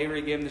lot of favor.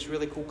 He gave him this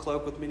really cool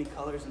cloak with many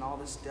colors and all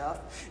this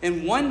stuff.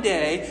 And one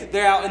day,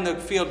 they're out in the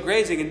field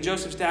grazing, and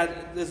Joseph's dad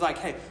is like,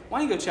 hey, why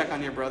don't you go check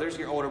on your brothers,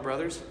 your older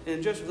brothers?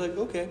 And Joseph's like,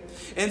 okay.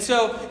 And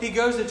so he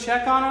goes to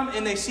check on them,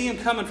 and they see him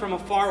coming from a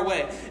far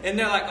away. And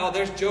they're like, oh,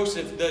 there's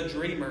Joseph, the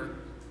dreamer.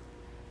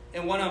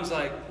 And one of them's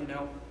like,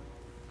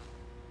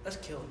 let's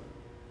kill him.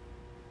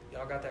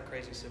 Y'all got that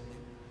crazy sibling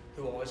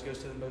who always goes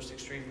to the most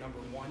extreme number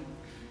 1.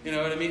 You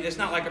know what I mean? It's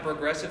not like a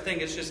progressive thing.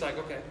 It's just like,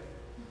 okay,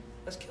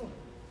 let's kill him.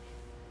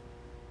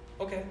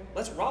 Okay,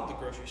 let's rob the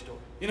grocery store.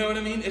 You know what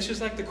I mean? It's just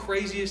like the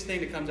craziest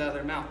thing that comes out of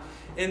their mouth.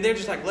 And they're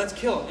just like, let's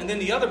kill him. And then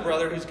the other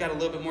brother, who's got a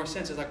little bit more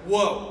sense, is like,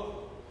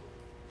 whoa,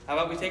 how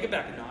about we take it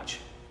back a notch?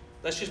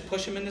 Let's just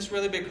push him in this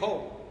really big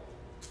hole.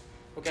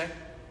 Okay,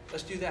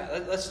 let's do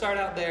that. Let's start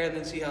out there and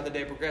then see how the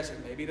day progresses.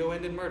 Maybe they'll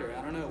end in murder.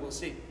 I don't know. We'll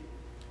see.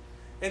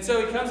 And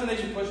so he comes and they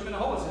just push him in the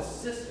hole. It's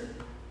his sister.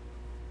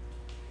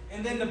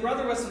 And then the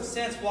brother with some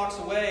sense walks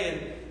away,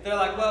 and they're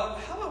like, well,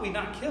 how about we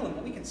not kill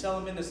him? We can sell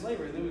him into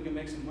slavery, and then we can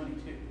make some money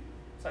too.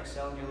 It's like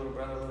selling your little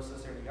brother or little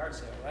sister at a yard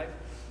sale, right?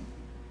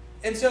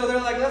 And so they're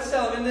like, let's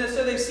sell him. And then,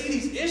 so they see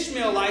these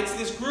Ishmaelites,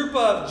 this group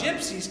of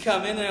gypsies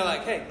come in, and they're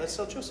like, hey, let's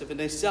sell Joseph. And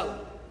they sell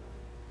him.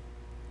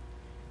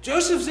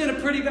 Joseph's in a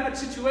pretty bad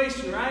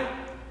situation, right?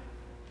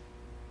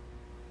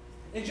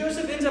 And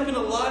Joseph ends up in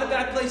a lot of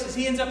bad places.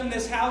 He ends up in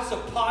this house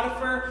of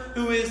Potiphar,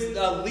 who is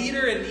a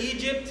leader in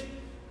Egypt.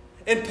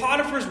 And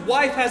Potiphar's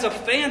wife has a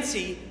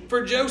fancy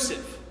for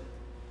Joseph.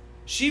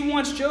 She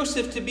wants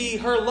Joseph to be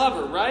her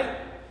lover, right?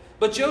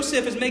 But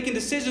Joseph is making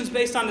decisions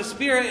based on the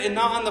spirit and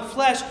not on the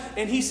flesh.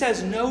 And he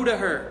says no to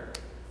her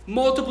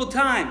multiple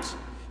times.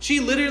 She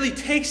literally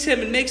takes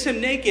him and makes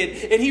him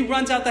naked. And he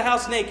runs out the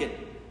house naked.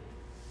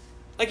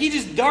 Like he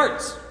just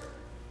darts.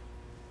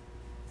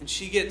 And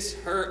she gets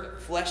her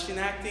flesh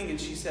enacting.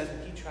 And she says,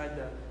 well, he tried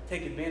to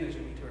take advantage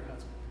of me to her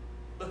husband.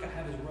 Look, I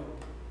have his robe.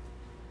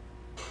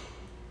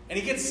 And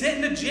he gets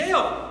sent into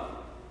jail.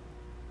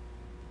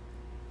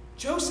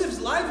 Joseph's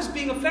life is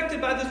being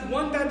affected by this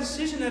one bad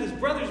decision that his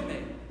brothers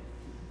made.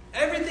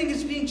 Everything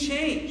is being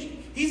changed.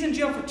 He's in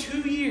jail for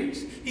 2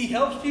 years. He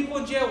helps people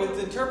in jail with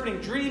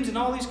interpreting dreams and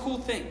all these cool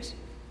things.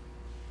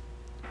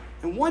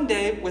 And one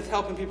day, with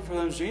helping people from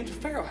those dreams,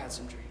 Pharaoh had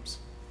some dreams.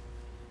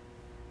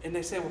 And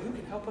they say, well, who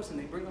can help us? And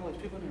they bring all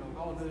these people in. And they're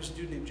like, oh, there's a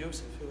dude named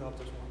Joseph who helped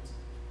us once.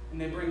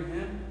 And they bring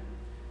him.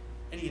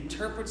 And he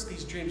interprets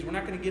these dreams. We're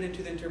not going to get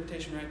into the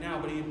interpretation right now,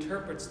 but he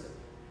interprets them.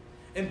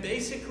 And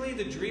basically,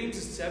 the dreams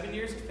is 7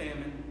 years of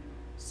famine,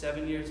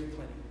 7 years of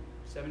plenty.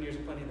 7 years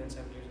of plenty, then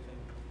 7 years of famine.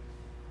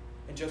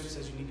 And Joseph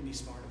says, you need to be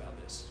smart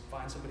about this.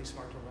 Find somebody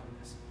smart to run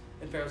this.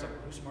 And Pharaoh's like,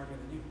 who's smarter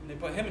than you? And they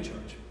put him in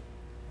charge.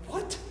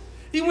 What?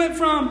 He went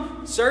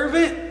from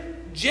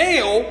servant,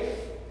 jail,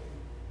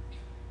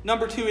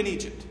 number 2 in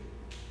Egypt.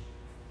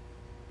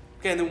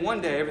 Okay, and then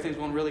one day, everything's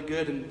going really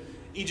good, and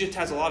Egypt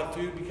has a lot of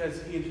food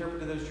because he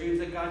interpreted those dreams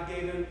that God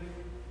gave him.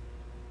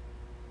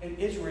 And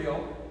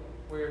Israel,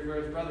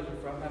 where his brothers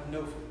are from, have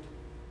no food.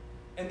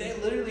 And they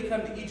literally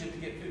come to Egypt to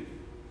get food.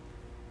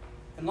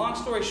 And long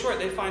story short,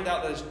 they find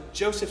out that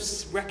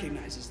Joseph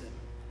recognizes them.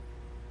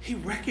 He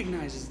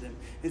recognizes them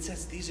and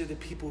says, these are the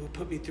people who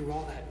put me through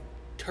all that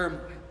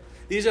turmoil.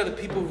 These are the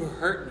people who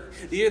hurt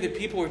me. These are the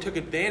people who took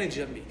advantage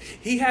of me.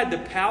 He had the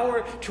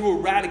power to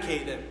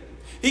eradicate them.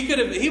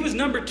 He was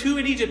number 2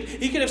 in Egypt.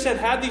 He could have said,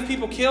 have these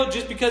people killed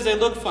just because they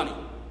look funny.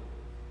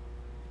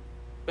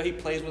 But he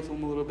plays with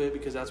them a little bit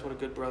because that's what a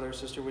good brother or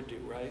sister would do,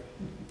 right?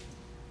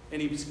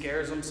 And he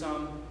scares them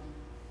some.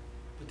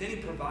 But then he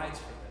provides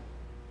for them.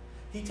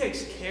 He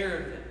takes care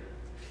of them.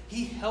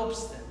 He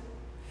helps them.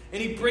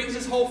 And he brings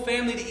his whole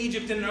family to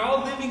Egypt, and they're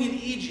all living in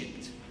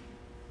Egypt.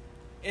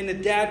 And the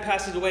dad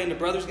passes away, and the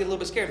brothers get a little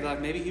bit scared. They're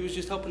like, maybe he was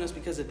just helping us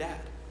because of dad.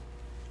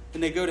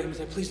 And they go to him and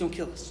say, please don't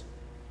kill us.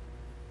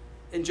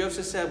 And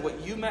Joseph said,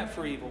 what you meant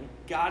for evil,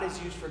 God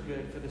has used for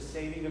good for the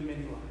saving of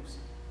many lives.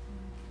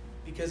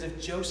 Because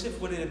if Joseph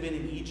wouldn't have been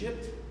in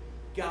Egypt,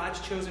 God's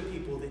chosen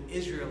people, the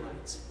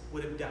Israelites,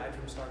 would have died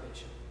from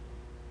starvation.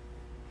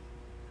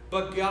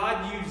 But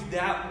God used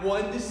that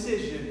one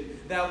decision,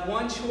 that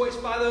one choice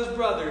by those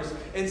brothers,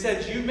 and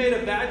said, you made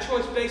a bad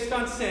choice based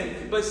on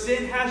sin, but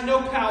sin has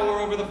no power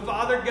over the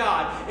Father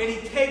God. And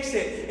he takes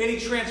it, and he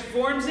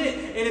transforms it,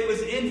 and it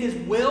was in his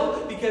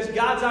will, because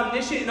God's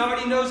omniscient and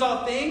already knows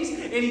all things,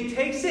 and he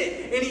takes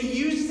it, and he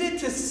uses it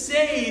to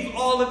save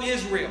all of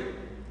Israel.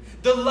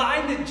 The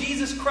line that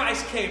Jesus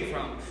Christ came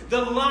from. The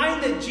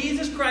line that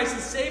Jesus Christ,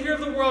 the Savior of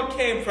the world,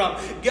 came from.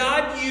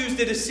 God used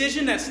a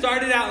decision that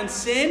started out in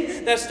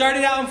sin, that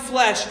started out in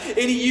flesh, and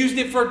he used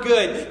it for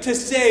good to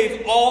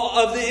save all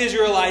of the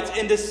Israelites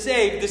and to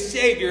save the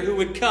Savior who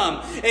would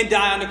come and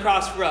die on the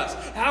cross for us.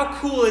 How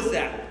cool is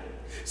that?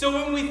 So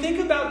when we think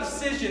about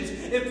decisions,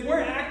 if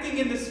we're acting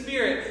in the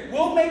Spirit,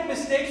 we'll make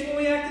mistakes when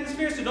we act in the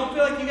Spirit, so don't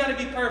feel like you got to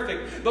be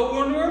perfect. But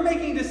when we're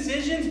making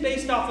decisions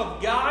based off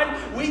of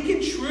God, we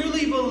can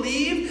truly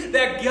believe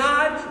that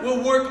God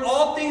will work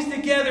all things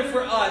together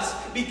for us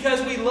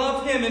because we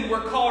love him and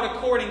we're called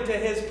according to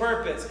his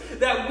purpose.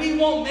 That we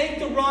won't make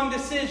the wrong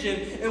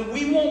decision and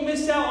we won't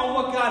miss out on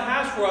what God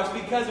has for us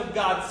because of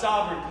God's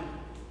sovereignty.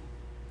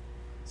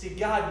 See,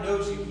 God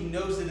knows you. He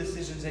knows the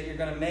decisions that you're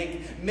going to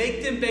make.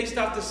 Make them based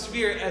off the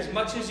Spirit as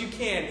much as you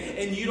can.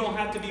 And you don't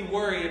have to be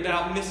worried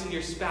about missing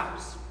your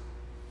spouse.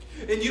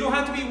 And you don't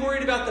have to be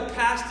worried about the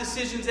past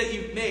decisions that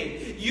you've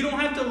made. You don't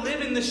have to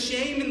live in the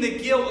shame and the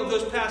guilt of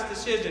those past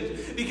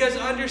decisions. Because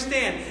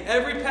understand,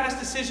 every past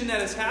decision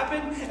that has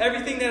happened,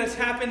 everything that has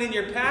happened in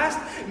your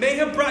past, may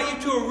have brought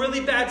you to a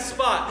really bad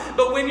spot.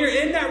 But when you're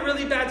in that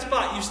really bad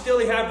spot, you still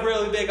have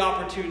really big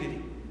opportunity.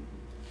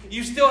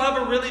 You still have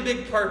a really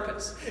big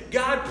purpose.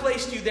 God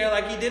placed you there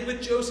like he did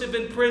with Joseph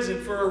in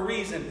prison for a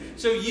reason.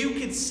 So you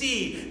could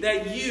see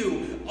that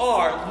you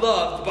are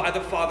loved by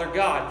the Father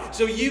God.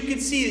 So you can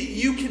see that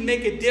you can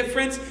make a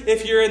difference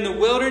if you're in the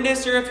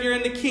wilderness or if you're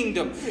in the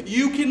kingdom.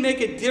 You can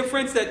make a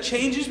difference that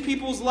changes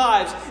people's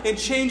lives and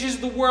changes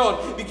the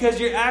world because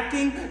you're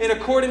acting in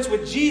accordance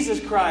with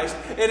Jesus Christ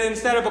and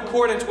instead of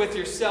accordance with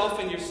yourself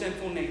and your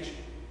sinful nature.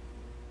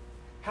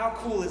 How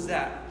cool is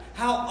that?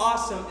 How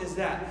awesome is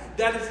that?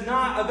 That is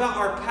not about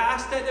our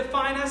past that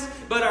define us,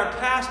 but our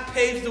past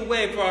paves the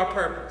way for our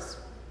purpose.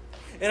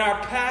 And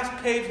our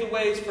past paves the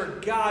ways for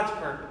God's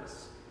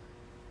purpose.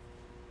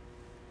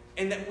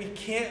 And that we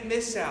can't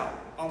miss out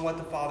on what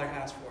the Father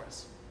has for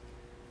us.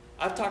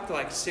 I've talked to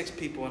like 6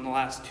 people in the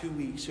last 2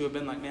 weeks who have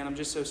been like, man, I'm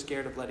just so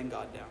scared of letting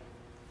God down.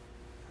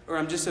 Or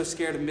I'm just so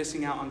scared of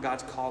missing out on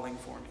God's calling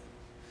for me.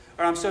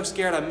 Or I'm so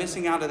scared I'm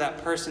missing out of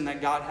that person that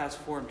God has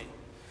for me.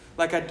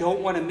 Like I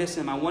don't want to miss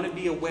him. I want to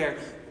be aware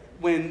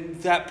when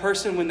that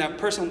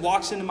person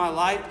walks into my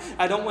life,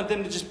 I don't want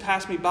them to just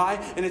pass me by.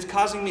 And it's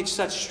causing me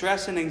such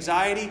stress and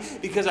anxiety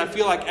because I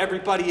feel like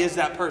everybody is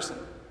that person.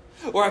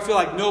 Or I feel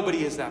like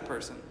nobody is that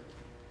person.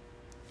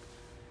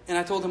 And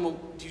I told them, well,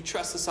 do you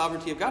trust the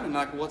sovereignty of God? And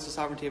they're like, well, what's the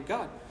sovereignty of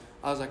God?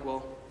 I was like,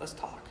 well, let's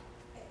talk.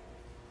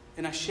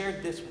 And I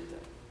shared this with them.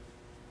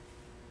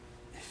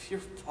 If you're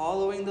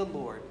following the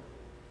Lord,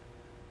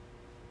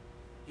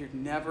 you're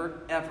never,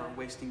 ever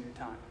wasting your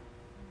time.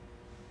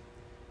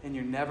 And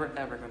you're never,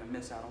 ever going to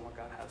miss out on what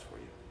God has for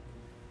you.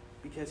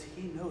 Because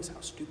he knows how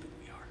stupid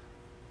we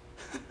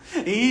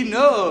are. He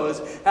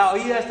knows how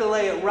he has to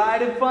lay it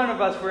right in front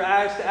of us for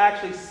us to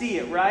actually see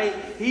it, right?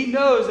 He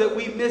knows that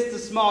we miss the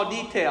small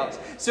details.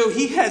 So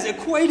he has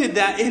equated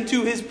that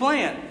into his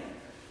plan.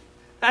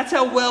 That's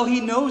how well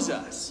he knows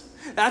us.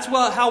 That's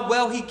how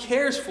well he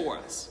cares for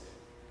us.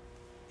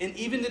 And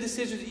even the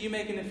decisions that you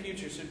make in the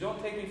future, so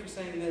don't take me for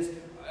saying this,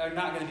 are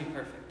not going to be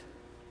perfect.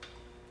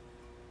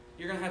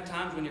 You're going to have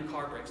times when your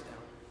car breaks down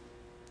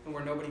and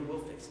where nobody will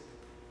fix it.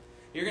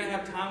 You're going to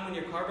have times when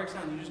your car breaks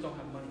down and you just don't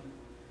have money.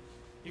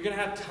 You're going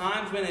to have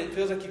times when it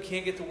feels like you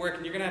can't get to work,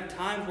 and you're going to have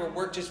times where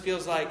work just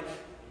feels like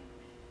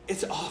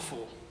it's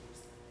awful.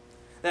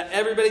 That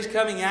everybody's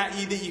coming at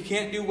you, that you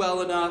can't do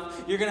well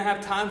enough. You're going to have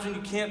times when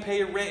you can't pay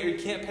your rent or you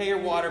can't pay your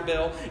water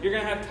bill. You're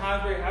going to have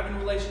times where you're having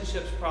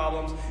relationships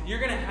problems. You're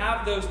going to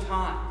have those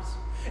times.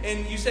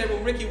 And you say,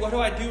 well, Ricky, what do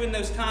I do in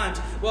those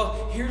times?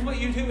 Well, here's what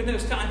you do in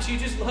those times. You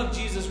just love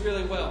Jesus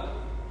really well.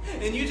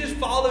 And you just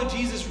follow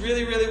Jesus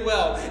really, really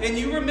well. And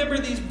you remember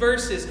these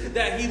verses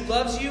that He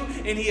loves you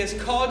and He has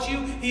called you.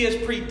 He has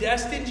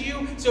predestined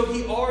you. So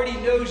He already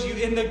knows you.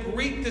 In the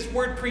Greek, this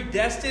word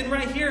predestined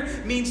right here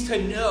means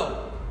to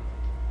know.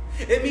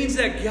 It means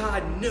that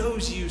God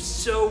knows you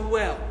so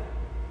well.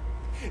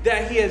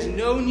 That He has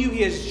known you,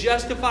 He has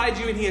justified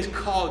you, and He has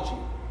called you.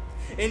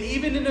 And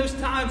even in those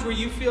times where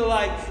you feel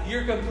like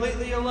you're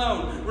completely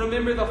alone,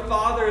 remember the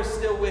Father is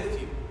still with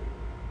you.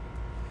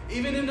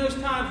 Even in those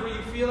times where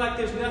you feel like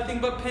there's nothing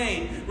but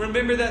pain,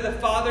 remember that the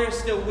Father is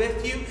still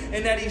with you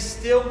and that He's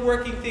still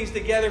working things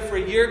together for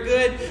your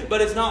good, but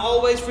it's not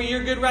always for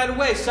your good right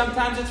away.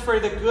 Sometimes it's for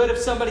the good of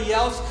somebody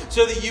else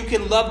so that you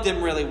can love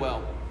them really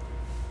well.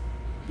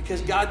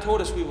 Because God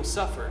told us we will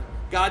suffer.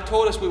 God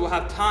told us we will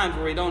have times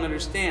where we don't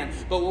understand.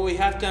 But what we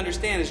have to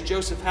understand is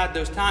Joseph had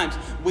those times.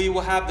 We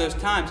will have those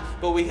times.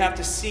 But we have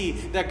to see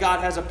that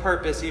God has a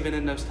purpose even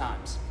in those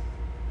times.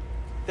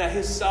 That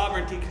His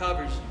sovereignty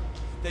covers you.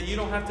 That you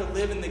don't have to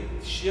live in the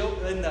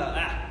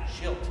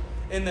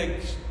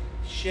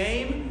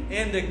shame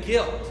and the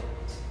guilt.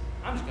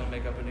 I'm just going to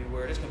make up a new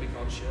word. It's going to be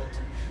called shilt.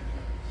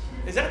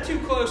 Is that too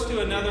close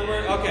to another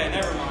word? Okay,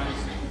 never mind.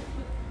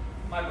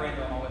 My brain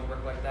don't always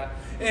work like that.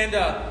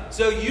 And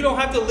so you don't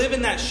have to live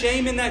in that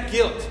shame and that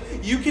guilt.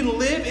 You can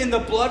live in the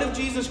blood of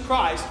Jesus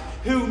Christ,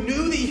 who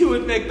knew that you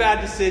would make bad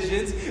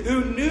decisions,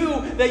 who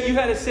knew that you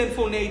had a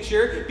sinful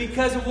nature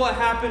because of what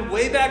happened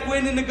way back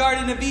when in the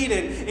Garden of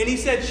Eden. And He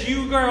said,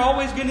 you are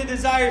always going to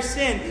desire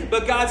sin.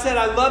 But God said,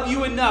 I love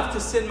you enough to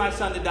send my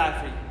Son to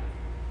die for you.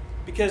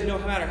 Because no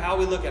matter how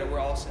we look at it, we're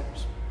all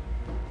sinners.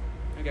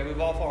 Okay, we've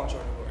all fallen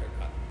short of the glory of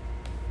God.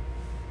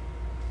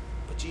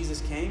 But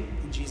Jesus came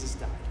and Jesus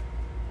died.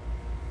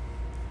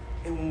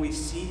 And when we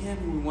see Him,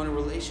 and we want a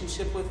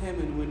relationship with Him,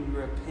 and when we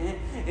repent,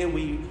 and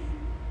we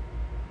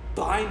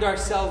bind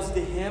ourselves to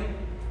Him,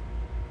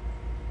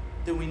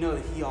 then we know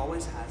that He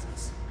always has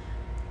us.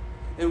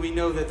 And we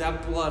know that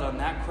that blood on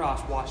that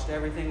cross washed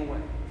everything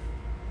away.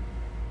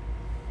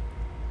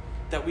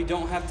 That we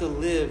don't have to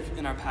live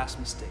in our past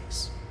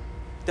mistakes.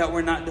 That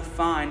we're not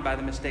defined by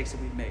the mistakes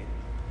that we've made.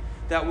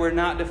 That we're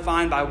not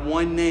defined by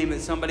one name that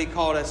somebody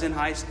called us in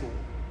high school.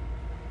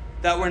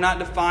 That we're not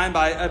defined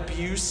by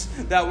abuse.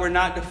 That we're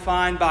not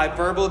defined by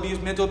verbal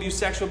abuse, mental abuse,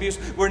 sexual abuse.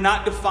 We're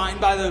not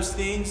defined by those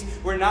things.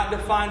 We're not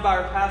defined by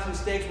our past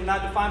mistakes. We're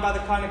not defined by the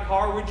kind of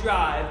car we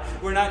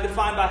drive. We're not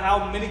defined by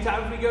how many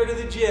times we go to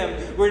the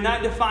gym. We're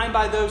not defined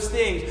by those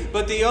things.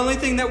 But the only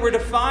thing that we're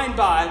defined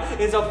by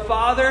is a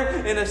Father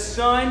and a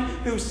Son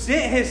who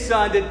sent His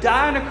Son to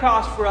die on a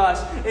cross for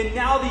us. And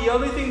now the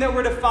only thing that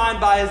we're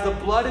defined by is the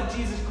blood of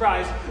Jesus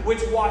Christ,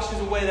 which washes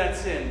away that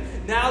sin.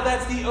 Now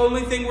that's the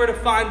only thing we're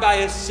defined by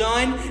is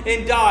son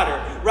and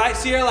daughter. Right,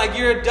 Sierra? Like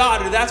you're a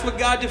daughter. That's what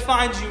God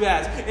defines you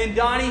as. And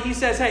Donnie, He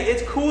says, hey,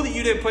 it's cool that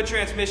you didn't put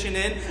transmission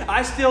in.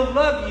 I still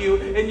love you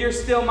and you're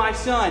still my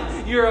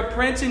son. You're a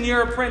prince and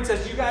you're a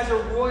princess. You guys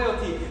are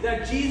royalty.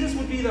 That Jesus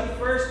would be the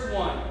first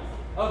one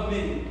of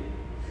many.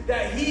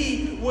 That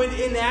He would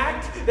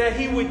enact, that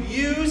He would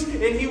use,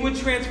 and He would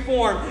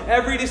transform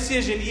every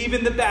decision,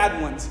 even the bad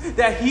ones.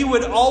 That He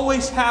would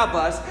always have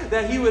us,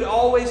 that He would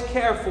always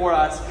care for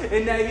us,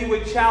 and that He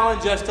would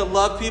challenge us to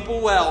love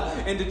people well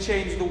and to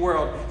change the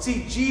world.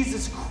 See,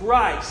 Jesus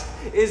Christ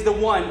is the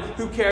one who cares.